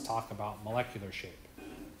just talk about molecular shape.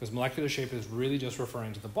 Because molecular shape is really just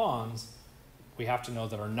referring to the bonds. We have to know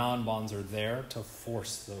that our non-bonds are there to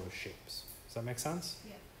force those shapes. Does that make sense?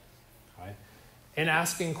 Yeah. Okay. In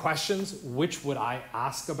asking questions, which would I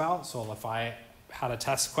ask about? So if I had a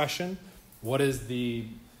test question, what is the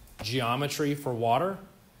geometry for water?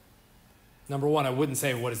 Number one, I wouldn't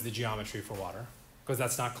say what is the geometry for water, because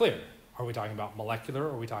that's not clear. Are we talking about molecular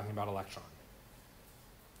or are we talking about electron?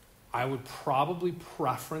 I would probably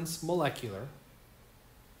preference molecular.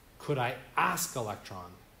 Could I ask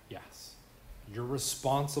electron? Yes. You're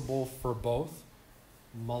responsible for both.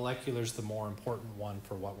 Molecular is the more important one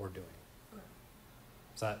for what we're doing.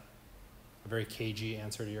 Is that a very cagey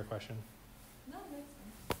answer to your question? No,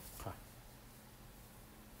 that's fine.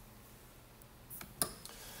 Okay.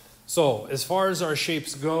 So as far as our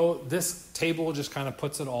shapes go, this table just kind of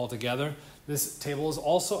puts it all together. This table is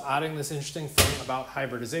also adding this interesting thing about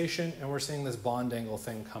hybridization, and we're seeing this bond angle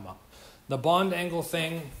thing come up. The bond angle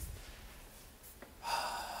thing,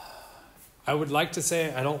 I would like to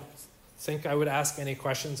say I don't think I would ask any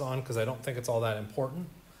questions on, because I don't think it's all that important.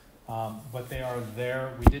 But they are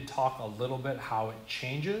there. We did talk a little bit how it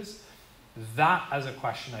changes. That as a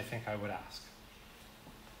question I think I would ask.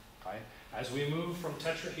 Okay? As we move from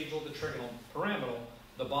tetrahedral to pyramidal,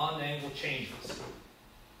 the bond angle changes.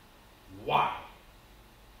 Why?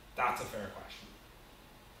 That's a fair question.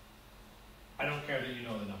 I don't care that you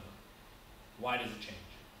know the number. Why does it change?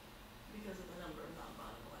 Because of the number of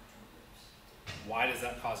non-bonded electron groups. Why does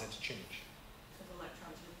that cause it to change? Because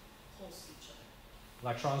electrons repulse each other.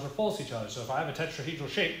 Electrons repulse each other. So if I have a tetrahedral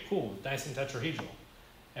shape, cool, nice and tetrahedral.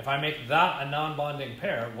 If I make that a non-bonding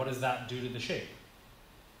pair, what does that do to the shape?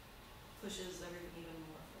 Pushes everything even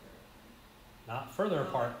more further apart. Not further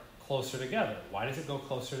apart, closer together. Why does it go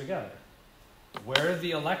closer together? Where are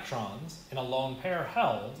the electrons in a lone pair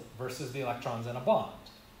held versus the electrons in a bond?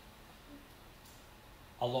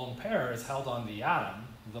 A lone pair is held on the atom.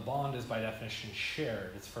 The bond is by definition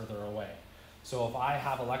shared. It's further away. So if I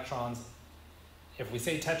have electrons, if we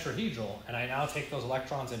say tetrahedral, and I now take those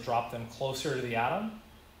electrons and drop them closer to the atom,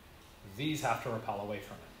 these have to repel away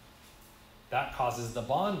from it. That causes the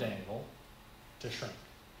bond angle to shrink.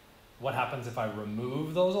 What happens if I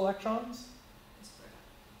remove those electrons?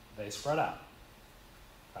 They spread out.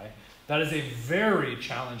 Okay? That is a very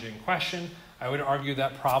challenging question. I would argue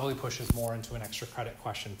that probably pushes more into an extra credit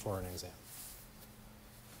question for an exam.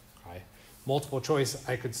 Okay? Multiple choice,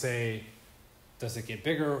 I could say, does it get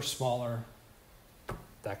bigger or smaller?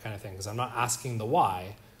 That kind of thing. Because I'm not asking the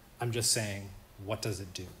why, I'm just saying, what does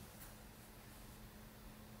it do?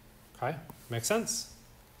 Okay? Make sense?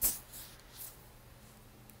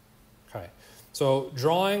 Okay. So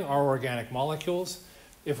drawing our organic molecules,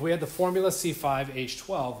 if we had the formula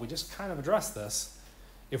C5H12, we just kind of addressed this.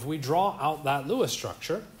 If we draw out that Lewis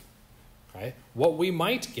structure, okay, what we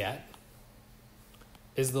might get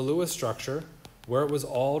is the Lewis structure where it was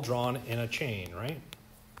all drawn in a chain, right?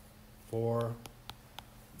 4,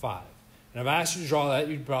 5. And if I asked you to draw that,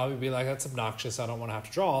 you'd probably be like, that's obnoxious. I don't want to have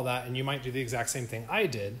to draw all that. And you might do the exact same thing I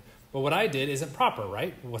did. But what I did isn't proper,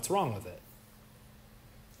 right? What's wrong with it?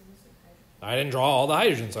 I didn't draw all the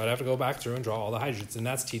hydrogens, so I'd have to go back through and draw all the hydrogens. And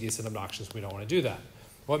that's tedious and obnoxious. We don't want to do that.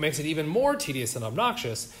 What makes it even more tedious and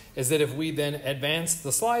obnoxious is that if we then advanced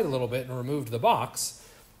the slide a little bit and removed the box,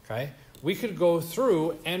 okay, we could go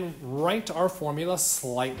through and write our formula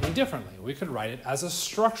slightly differently. We could write it as a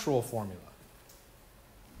structural formula.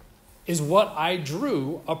 Is what I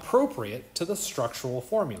drew appropriate to the structural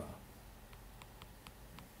formula?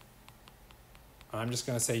 I'm just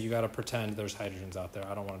going to say you got to pretend there's hydrogens out there.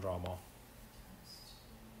 I don't want to draw them all.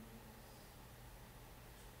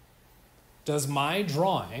 Does my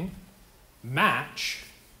drawing match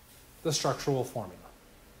the structural formula?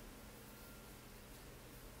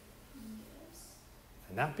 Yes.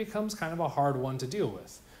 And that becomes kind of a hard one to deal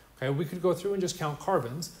with. Okay, we could go through and just count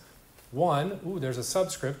carbons. 1, ooh, there's a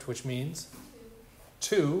subscript, which means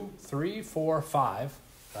 2, 3, 4, 5.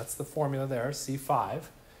 That's the formula there, C5.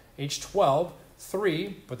 H12,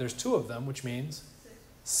 3, but there's 2 of them, which means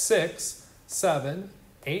 6, 7,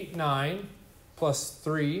 8, 9, plus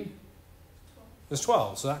 3 is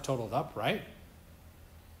 12. So that totaled up, right?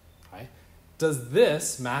 Okay. Does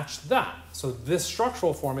this match that? So this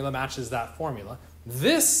structural formula matches that formula.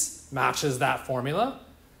 This matches that formula.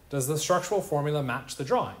 Does the structural formula match the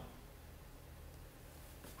drawing?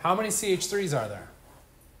 How many CH3s are there?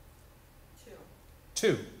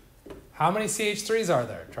 2. How many CH3s are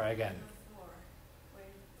there? Try again. 4.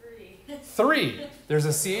 Wait, 3. 3. There's a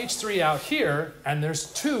CH3 out here, and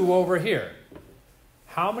there's 2 over here.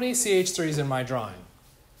 How many CH3s in my drawing?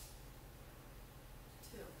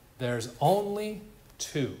 2. There's only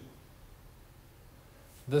 2.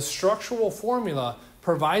 The structural formula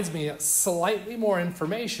provides me slightly more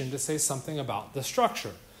information to say something about the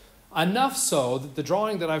structure. Enough so that the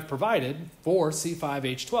drawing that I've provided for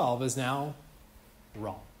C5H12 is now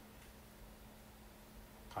wrong.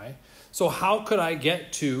 Okay? So how could I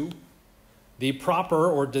get to the proper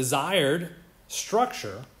or desired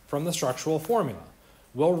structure from the structural formula?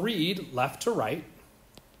 We'll read left to right.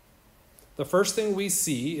 The first thing we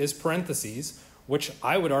see is parentheses, which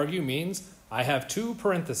I would argue means I have 2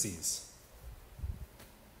 parentheses.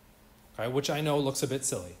 Okay, which I know looks a bit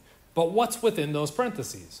silly. But what's within those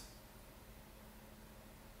parentheses?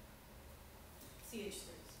 CH3s.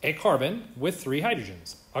 A carbon with 3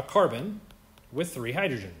 hydrogens. A carbon with 3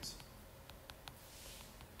 hydrogens.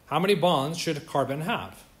 How many bonds should a carbon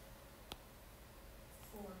have?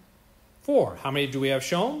 4. 4. How many do we have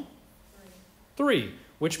shown? 3. 3,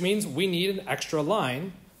 which means we need an extra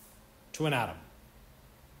line to an atom.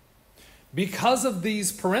 Because of these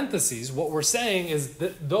parentheses, what we're saying is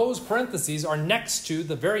that those parentheses are next to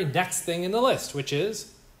the very next thing in the list, which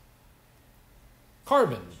is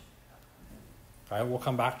carbon. All right, we'll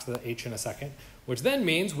come back to the H in a second, which then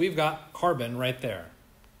means we've got carbon right there.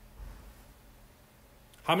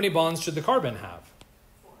 How many bonds should the carbon have?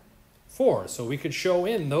 4. 4. So we could show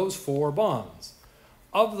in those 4 bonds.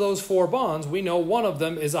 Of those 4 bonds, we know one of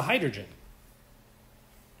them is a hydrogen.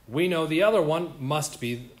 We know the other one must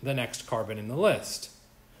be the next carbon in the list.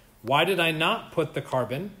 Why did I not put the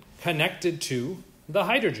carbon connected to the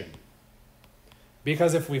hydrogen?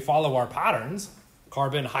 Because if we follow our patterns,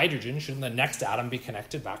 carbon, hydrogen, shouldn't the next atom be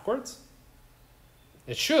connected backwards?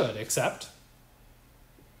 It should, except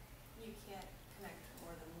You can't connect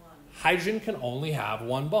more than one. hydrogen can only have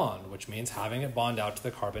 1 bond, which means having it bond out to the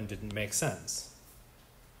carbon didn't make sense.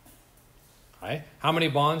 Okay. How many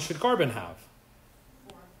bonds should carbon have?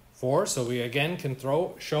 4. So we again can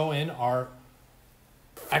show in our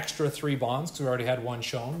extra 3 bonds because we already had 1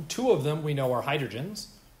 shown. 2 of them we know are hydrogens.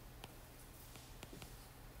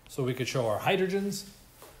 So we could show our hydrogens.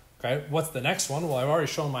 Okay, what's the next one? Well, I've already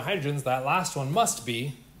shown my hydrogens. That last one must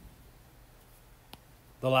be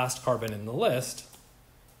the last carbon in the list.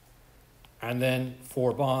 And then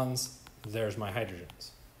 4 bonds, there's my hydrogens.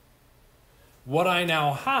 What I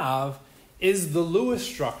now have is the Lewis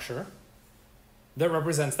structure that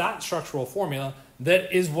represents that structural formula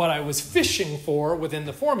that is what I was fishing for within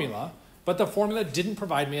the formula, but the formula didn't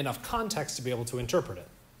provide me enough context to be able to interpret it.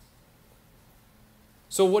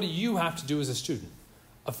 So what do you have to do as a student?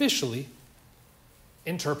 Officially,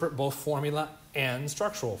 interpret both formula and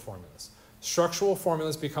structural formulas. Structural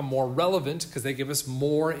formulas become more relevant because they give us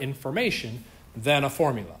more information than a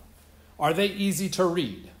formula. Are they easy to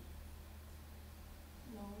read?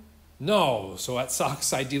 No, so at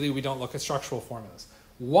SUCS, ideally we don't look at structural formulas.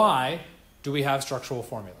 Why do we have structural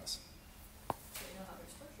formulas? Do you know how they're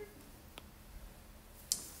structured?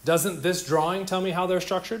 Doesn't this drawing tell me how they're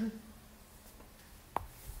structured?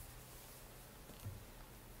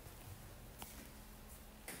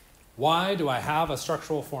 Why do I have a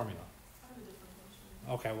structural formula? I have a different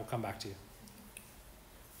question. Okay, we'll come back to you.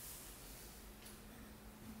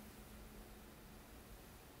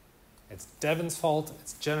 It's Devin's fault,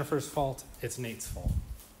 it's Jennifer's fault, it's Nate's fault.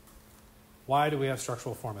 Why do we have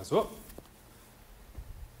structural formulas? Whoop.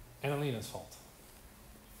 Annalina's fault.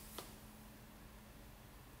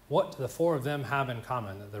 What do the 4 of them have in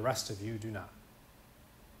common that the rest of you do not?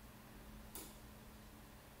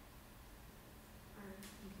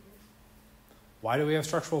 Why do we have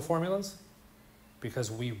structural formulas?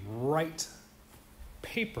 Because we write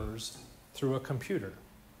papers through a computer.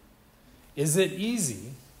 Is it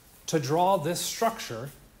easy to draw this structure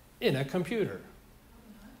in a computer?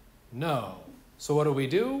 No. So what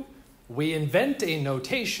do? We invent a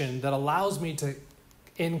notation that allows me to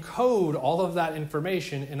encode all of that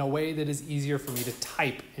information in a way that is easier for me to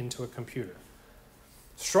type into a computer.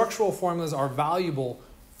 Structural formulas are valuable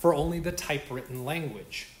for only the typewritten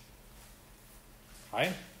language.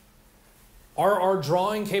 Right? Are our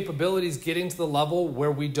drawing capabilities getting to the level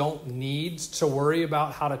where we don't need to worry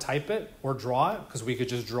about how to type it or draw it because we could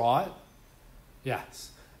just draw it?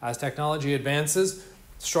 Yes. As technology advances,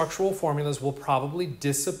 structural formulas will probably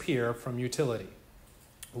disappear from utility.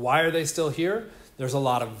 Why are they still here? There's a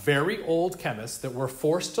lot of very old chemists that were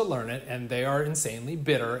forced to learn it, and they are insanely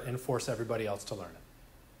bitter and force everybody else to learn it.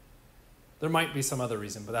 There might be some other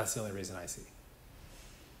reason, but that's the only reason I see.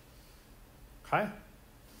 Okay?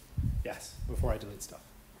 Yes, before I delete stuff.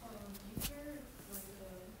 Do you care, like,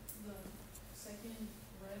 the second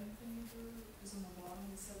red thing you drew is on the bottom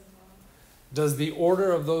instead of the bottom? Does the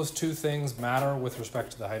order of those two things matter with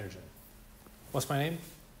respect to the hydrogen? What's my name?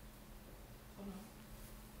 Oh, no.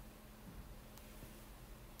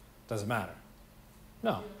 Doesn't matter.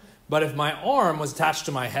 No. But if my arm was attached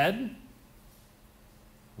to my head,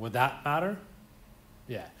 would that matter?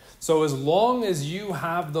 Yeah. So as long as you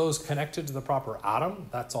have those connected to the proper atom,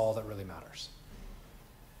 that's all that really matters.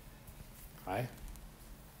 Okay?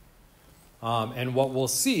 And what we'll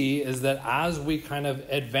see is that as we kind of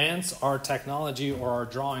advance our technology or our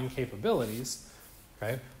drawing capabilities,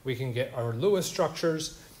 okay, we can get our Lewis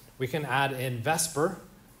structures, we can add in Vesper.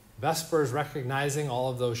 Vesper is recognizing all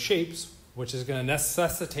of those shapes, which is going to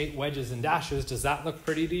necessitate wedges and dashes. Does that look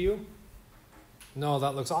pretty to you? No,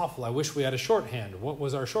 that looks awful. I wish we had a shorthand. What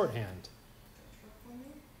was our shorthand?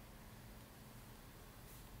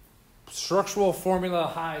 Structural formula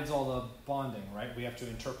hides all the bonding, right? We have to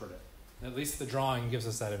interpret it. At least the drawing gives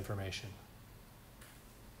us that information.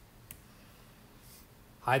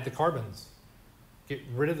 Hide the carbons. Get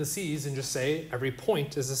rid of the C's and just say every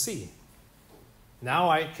point is a C. Now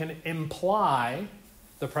I can imply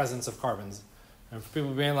the presence of carbons. And for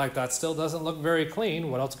people being like, that still doesn't look very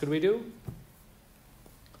clean, what else could we do?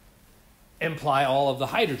 Imply all of the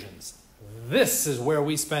hydrogens. This is where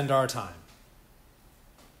we spend our time.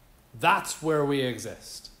 That's where we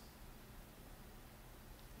exist.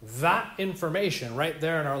 That information right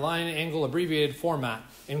there in our line angle abbreviated format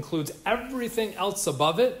includes everything else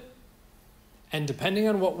above it. And depending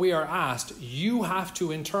on what we are asked, you have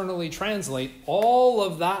to internally translate all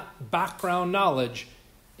of that background knowledge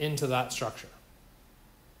into that structure.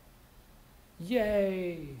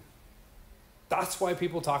 Yay! That's why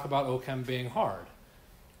people talk about OChem being hard.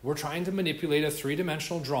 We're trying to manipulate a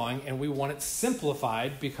three-dimensional drawing, and we want it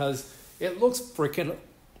simplified because it looks freaking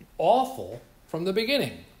awful from the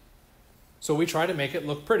beginning. So we try to make it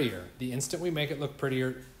look prettier. The instant we make it look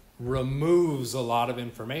prettier, removes a lot of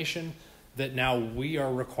information that now we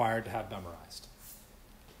are required to have memorized.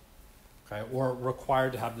 Okay? Or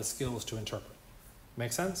required to have the skills to interpret.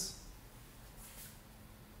 Make sense?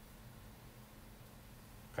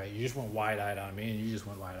 Okay, you just went wide-eyed on me, and you just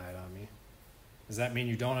went wide-eyed on me. Does that mean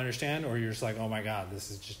you don't understand, or you're just like, oh my God, this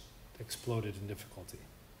is just exploded in difficulty?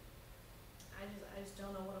 I just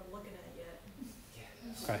don't know what I'm looking at yet.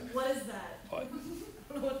 Okay. What is that? What? I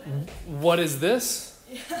don't know what that is. What is this?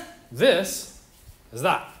 Yeah. This is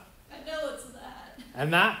that. I know it's that.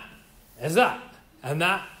 And that is that. And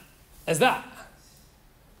that is that.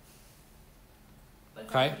 But if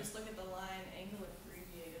Okay. I just look at the line angle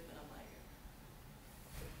abbreviated, then I'm like,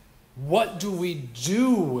 What do we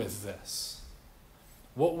do with this?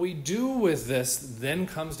 What we do with this then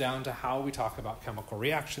comes down to how we talk about chemical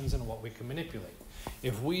reactions and what we can manipulate.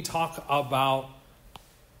 If we talk about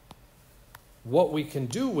what we can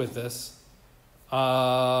do with this, what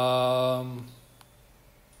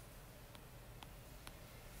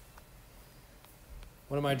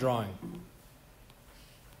am I drawing?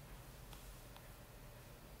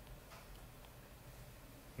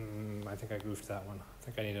 I think I goofed that one. I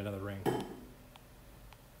think I need another ring.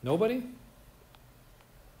 Nobody?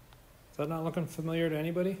 Is that not looking familiar to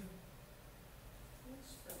anybody?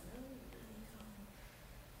 who's familiar?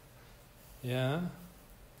 Yeah.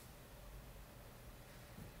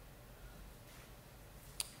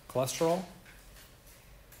 Cholesterol?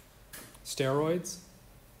 Steroids?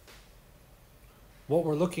 What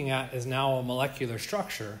we're looking at is now a molecular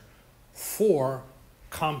structure for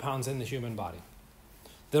compounds in the human body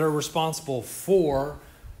that are responsible for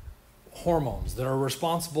hormones, that are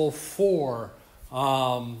responsible for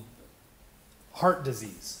heart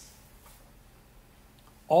disease.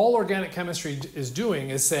 All organic chemistry is doing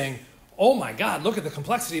is saying, oh my God, look at the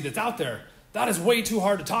complexity that's out there. That is way too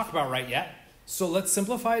hard to talk about right yet. So let's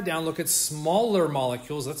simplify it down, look at smaller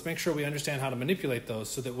molecules. Let's make sure we understand how to manipulate those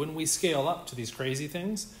so that when we scale up to these crazy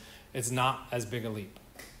things, it's not as big a leap.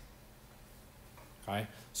 Okay?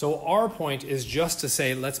 So our point is just to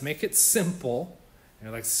say, let's make it simple And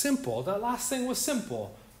you're like, simple? That last thing was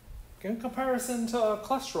simple. In comparison to a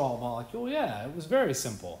cholesterol molecule, yeah, it was very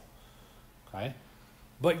simple. Okay?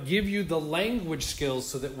 But give you the language skills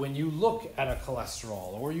so that when you look at a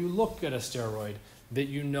cholesterol or you look at a steroid, that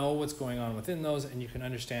you know what's going on within those and you can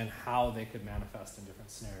understand how they could manifest in different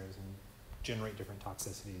scenarios and generate different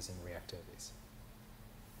toxicities and reactivities.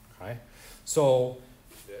 Okay? So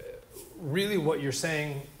really what you're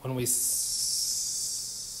saying when we... a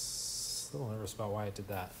little nervous about why I did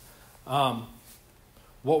that.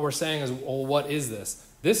 What we're saying is, well, what is this?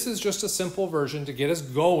 This is just a simple version to get us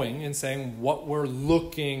going and saying what we're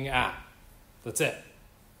looking at. That's it.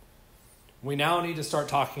 We now need to start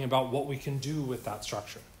talking about what we can do with that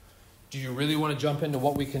structure. Do you really want to jump into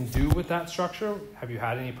what we can do with that structure? Have you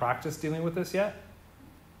had any practice dealing with this yet?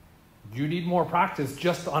 You need more practice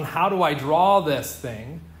just on how do I draw this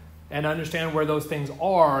thing and understand where those things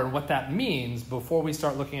are and what that means before we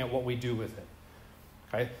start looking at what we do with it.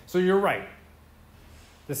 Okay? So you're right.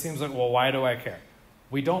 This seems like, well, why do I care?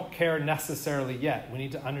 We don't care necessarily yet. We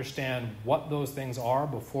need to understand what those things are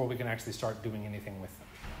before we can actually start doing anything with them.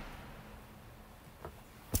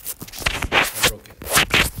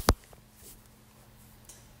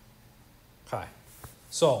 Okay.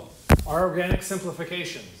 So, our organic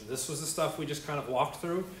simplifications. This was the stuff we just kind of walked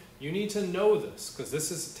through. You need to know this, because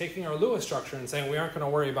this is taking our Lewis structure and saying we aren't going to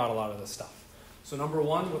worry about a lot of this stuff. So number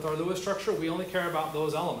one, with our Lewis structure, we only care about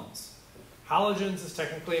those elements. Halogens is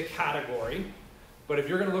technically a category, but if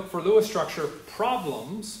you're going to look for Lewis structure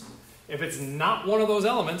problems, if it's not one of those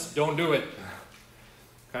elements, don't do it.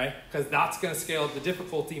 Okay? Because that's going to scale up the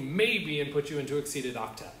difficulty maybe and put you into exceeded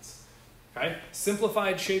octets. Okay?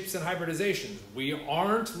 Simplified shapes and hybridizations. We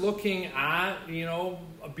aren't looking at,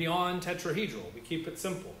 beyond tetrahedral. We keep it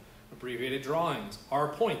simple. Abbreviated drawings. Our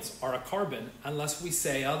points are a carbon unless we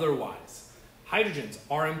say otherwise. Hydrogens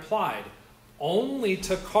are implied only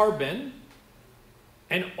to carbon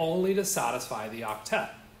and only to satisfy the octet.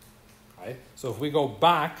 Okay? So if we go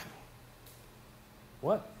back,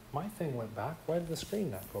 what? My thing went back. Why did the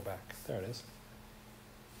screen not go back? There it is.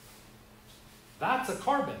 That's a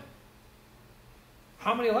carbon.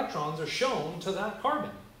 How many electrons are shown to that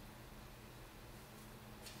carbon?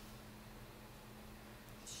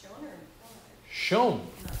 Shown or implied? Shown.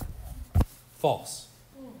 No. False.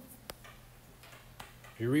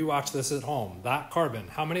 If you rewatch this at home, that carbon,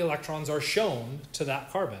 how many electrons are shown to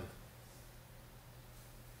that carbon?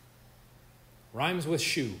 Rhymes with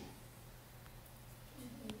shoe.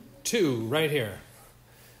 2 right here.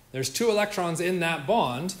 There's 2 electrons in that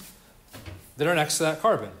bond that are next to that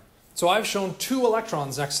carbon. So I've shown 2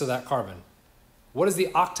 electrons next to that carbon. What is the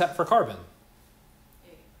octet for carbon?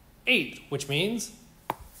 8, which means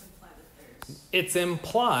it's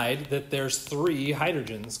implied that there's 3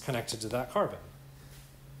 hydrogens connected to that carbon.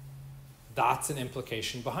 That's an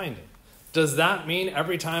implication behind it. Does that mean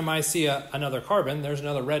every time I see another carbon, there's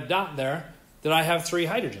another red dot there, that I have 3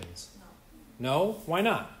 hydrogens? No? Why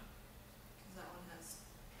not?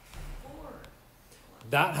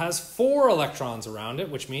 That has 4 electrons around it,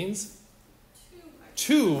 which means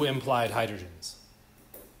 2 implied hydrogens.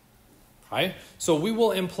 Okay? So we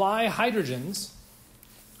will imply hydrogens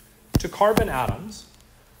to carbon atoms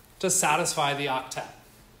to satisfy the octet.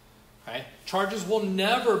 Okay? Charges will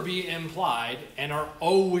never be implied and are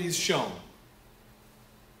always shown.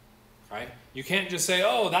 Okay? You can't just say,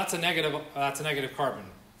 oh, that's a negative carbon,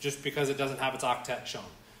 just because it doesn't have its octet shown.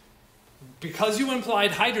 Because you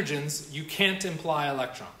implied hydrogens, you can't imply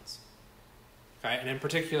electrons. Okay? And in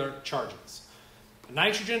particular, charges.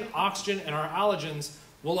 Nitrogen, oxygen, and our halogens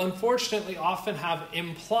will unfortunately often have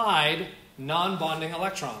implied non-bonding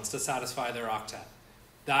electrons to satisfy their octet.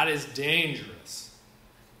 That is dangerous.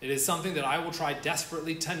 It is something that I will try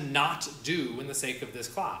desperately to not do in the sake of this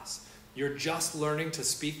class. You're just learning to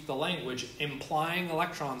speak the language. Implying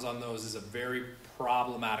electrons on those is a very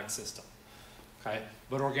problematic system. Okay?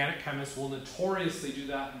 But organic chemists will notoriously do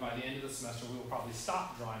that, and by the end of the semester we will probably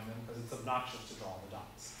stop drawing them because it's obnoxious to draw the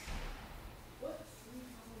dots. What 3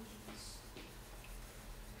 halogens?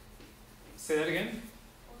 Say that again?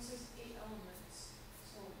 Well, it says 8 elements.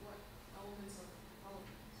 So what elements of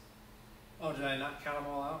halogens? Oh, did I not count them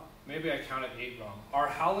all out? Maybe I counted 8 wrong. Our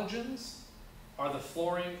halogens are the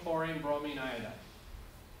fluorine, chlorine, bromine, iodine.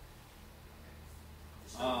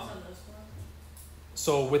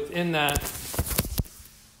 So within that,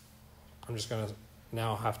 I'm just going to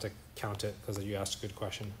now have to count it because you asked a good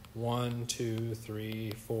question. 1, 2,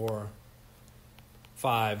 3, 4,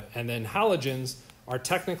 5. And then halogens are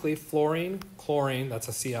technically fluorine, chlorine, that's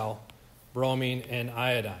a Cl, bromine, and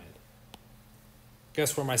iodine.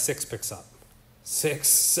 Guess where my 6 picks up? 6,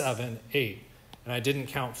 7, 8. And I didn't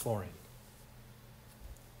count fluorine.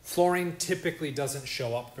 Fluorine typically doesn't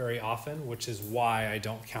show up very often, which is why I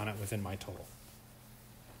don't count it within my total.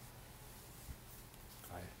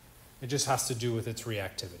 Okay. It just has to do with its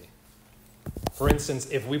reactivity. For instance,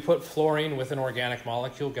 if we put fluorine with an organic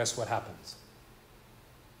molecule, guess what happens?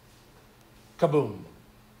 Kaboom.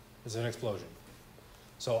 There's an explosion.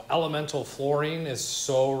 So elemental fluorine is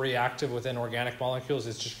so reactive within organic molecules,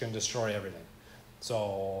 it's just going to destroy everything.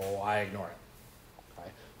 So I ignore it. Okay.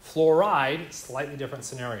 Fluoride, slightly different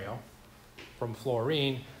scenario from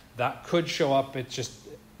fluorine. That could show up, it's just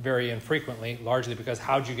very infrequently, largely because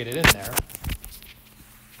how'd you get it in there?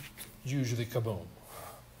 Usually kaboom.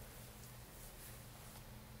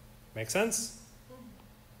 Make sense?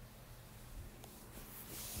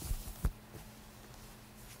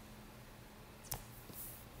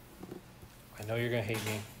 I know you're going to hate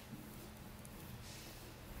me.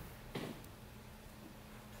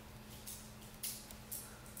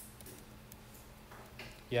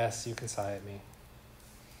 Yes, you can sigh at me.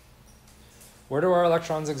 Where do our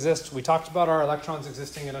electrons exist? We talked about our electrons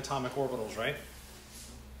existing in atomic orbitals, right?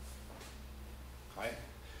 Okay.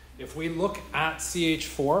 If we look at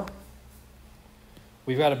CH4,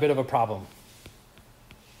 we've got a bit of a problem.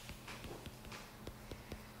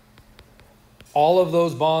 All of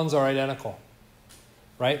those bonds are identical,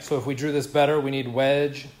 right? So if we drew this better, we need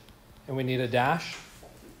wedge and we need a dash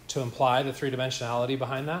to imply the three-dimensionality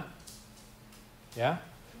behind that. Yeah?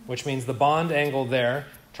 Which means the bond angle there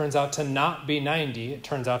turns out to not be 90. It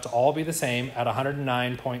turns out to all be the same at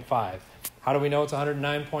 109.5. How do we know it's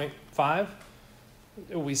 109.5?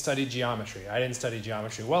 We studied geometry. I didn't study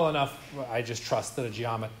geometry well enough. I just trust that a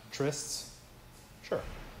geometrist, sure,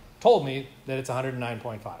 told me that it's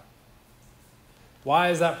 109.5. Why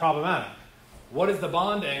is that problematic? What is the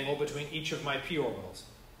bond angle between each of my p orbitals?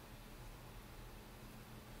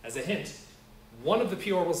 As a hint, one of the p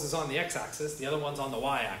orbitals is on the x-axis, the other one's on the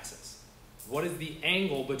y-axis. What is the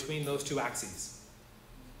angle between those two axes?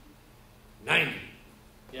 90.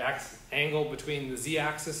 The angle between the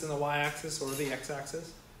z-axis and the y-axis, or the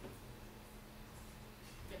x-axis?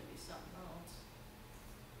 Gonna be something else.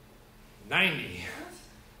 90.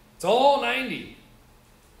 It's all 90.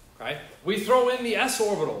 Okay? We throw in the s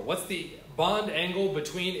orbital. What's the bond angle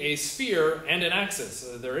between a sphere and an axis?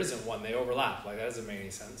 There isn't one. They overlap. Like, that doesn't make any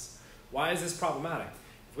sense. Why is this problematic?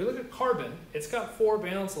 If we look at carbon, it's got 4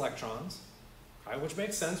 valence electrons, okay, which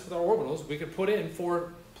makes sense with our orbitals. We could put in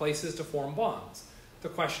 4 places to form bonds. The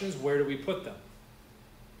question is, where do we put them?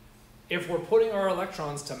 If we're putting our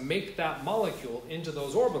electrons to make that molecule into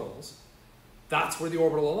those orbitals, that's where the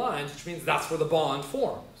orbital aligns, which means that's where the bond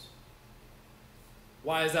forms.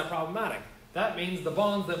 Why is that problematic? That means the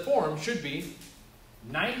bonds that form should be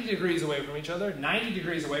 90 degrees away from each other, 90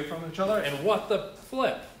 degrees away from each other, and what the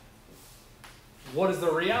flip? What is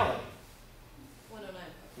the reality?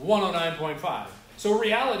 109. 109.5. So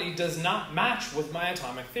reality does not match with my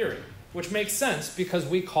atomic theory, which makes sense because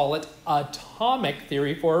we call it atomic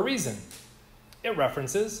theory for a reason. It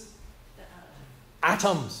references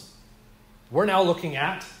atoms. We're now looking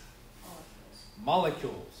at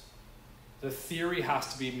molecules. The theory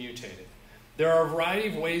has to be mutated. There are a variety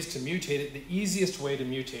of ways to mutate it. The easiest way to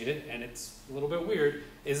mutate it, and it's a little bit weird,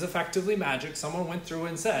 is effectively magic. Someone went through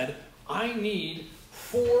and said, I need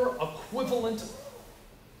 4 equivalent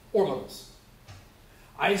orbitals.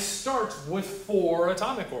 I start with 4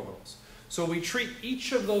 atomic orbitals. So we treat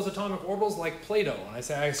each of those atomic orbitals like Play-Doh. And I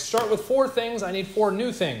say, I start with 4 things, I need 4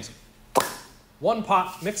 new things. One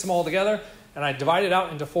pot, mix them all together, and I divide it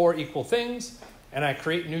out into 4 equal things, and I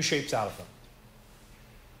create new shapes out of them.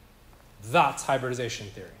 That's hybridization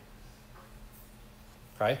theory.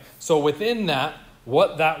 Okay? So within that,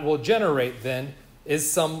 what that will generate then is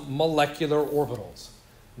some molecular orbitals.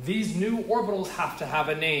 These new orbitals have to have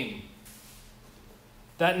a name.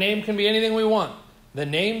 That name can be anything we want. The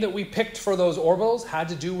name that we picked for those orbitals had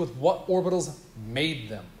to do with what orbitals made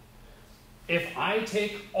them. If I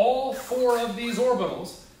take all 4 of these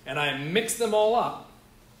orbitals and I mix them all up,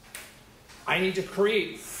 I need to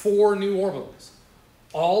create 4 new orbitals.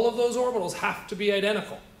 All of those orbitals have to be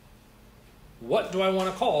identical. What do I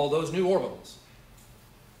want to call those new orbitals?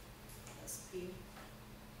 SP.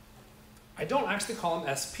 I don't actually call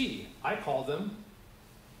them sp. I call them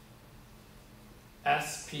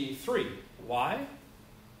sp3. Why?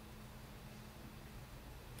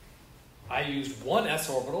 I used 1 s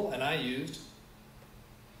orbital and I used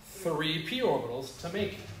 3 p orbitals to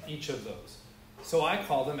make each of those. So I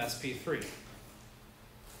call them sp3.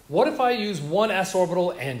 What if I use 1 s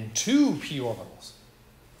orbital and 2 p orbitals?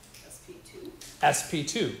 SP2.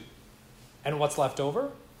 sp2. And what's left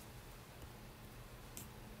over?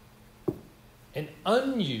 An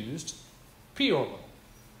unused p orbital.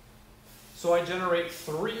 So I generate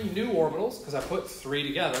 3 new orbitals because I put 3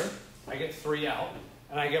 together. I get 3 out,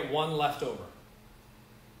 and I get 1 left over.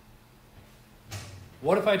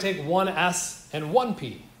 What if I take 1 s and 1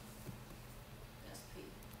 p?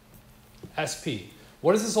 SP.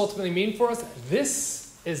 What does this ultimately mean for us?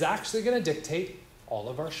 This is actually going to dictate all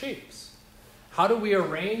of our shapes. How do we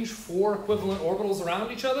arrange 4 equivalent orbitals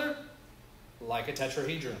around each other? Like a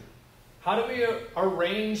tetrahedron. How do we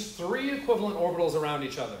arrange 3 equivalent orbitals around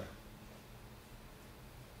each other?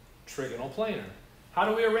 Trigonal planar. How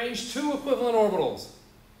do we arrange 2 equivalent orbitals?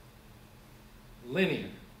 Linear.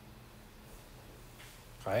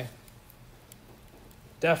 Okay?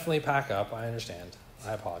 Definitely pack up, I understand.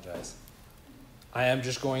 I apologize. I am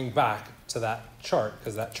just going back to that chart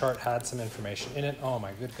because that chart had some information in it. Oh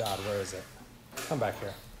my good God, where is it? Come back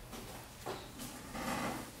here.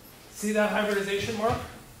 See that hybridization mark?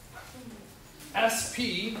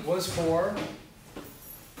 SP was for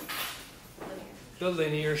the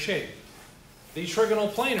linear shape. The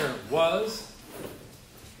trigonal planar was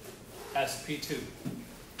SP2.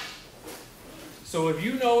 So if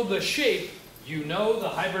you know the shape, you know the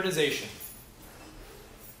hybridization.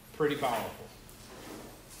 Pretty powerful.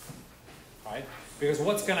 Right? Because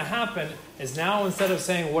what's going to happen is now instead of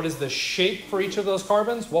saying what is the shape for each of those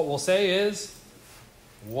carbons, what we'll say is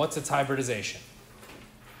what's its hybridization.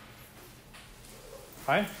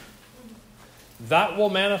 Okay? That will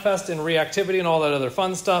manifest in reactivity and all that other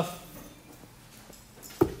fun stuff.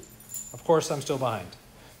 Of course, I'm still behind.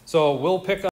 So we'll pick up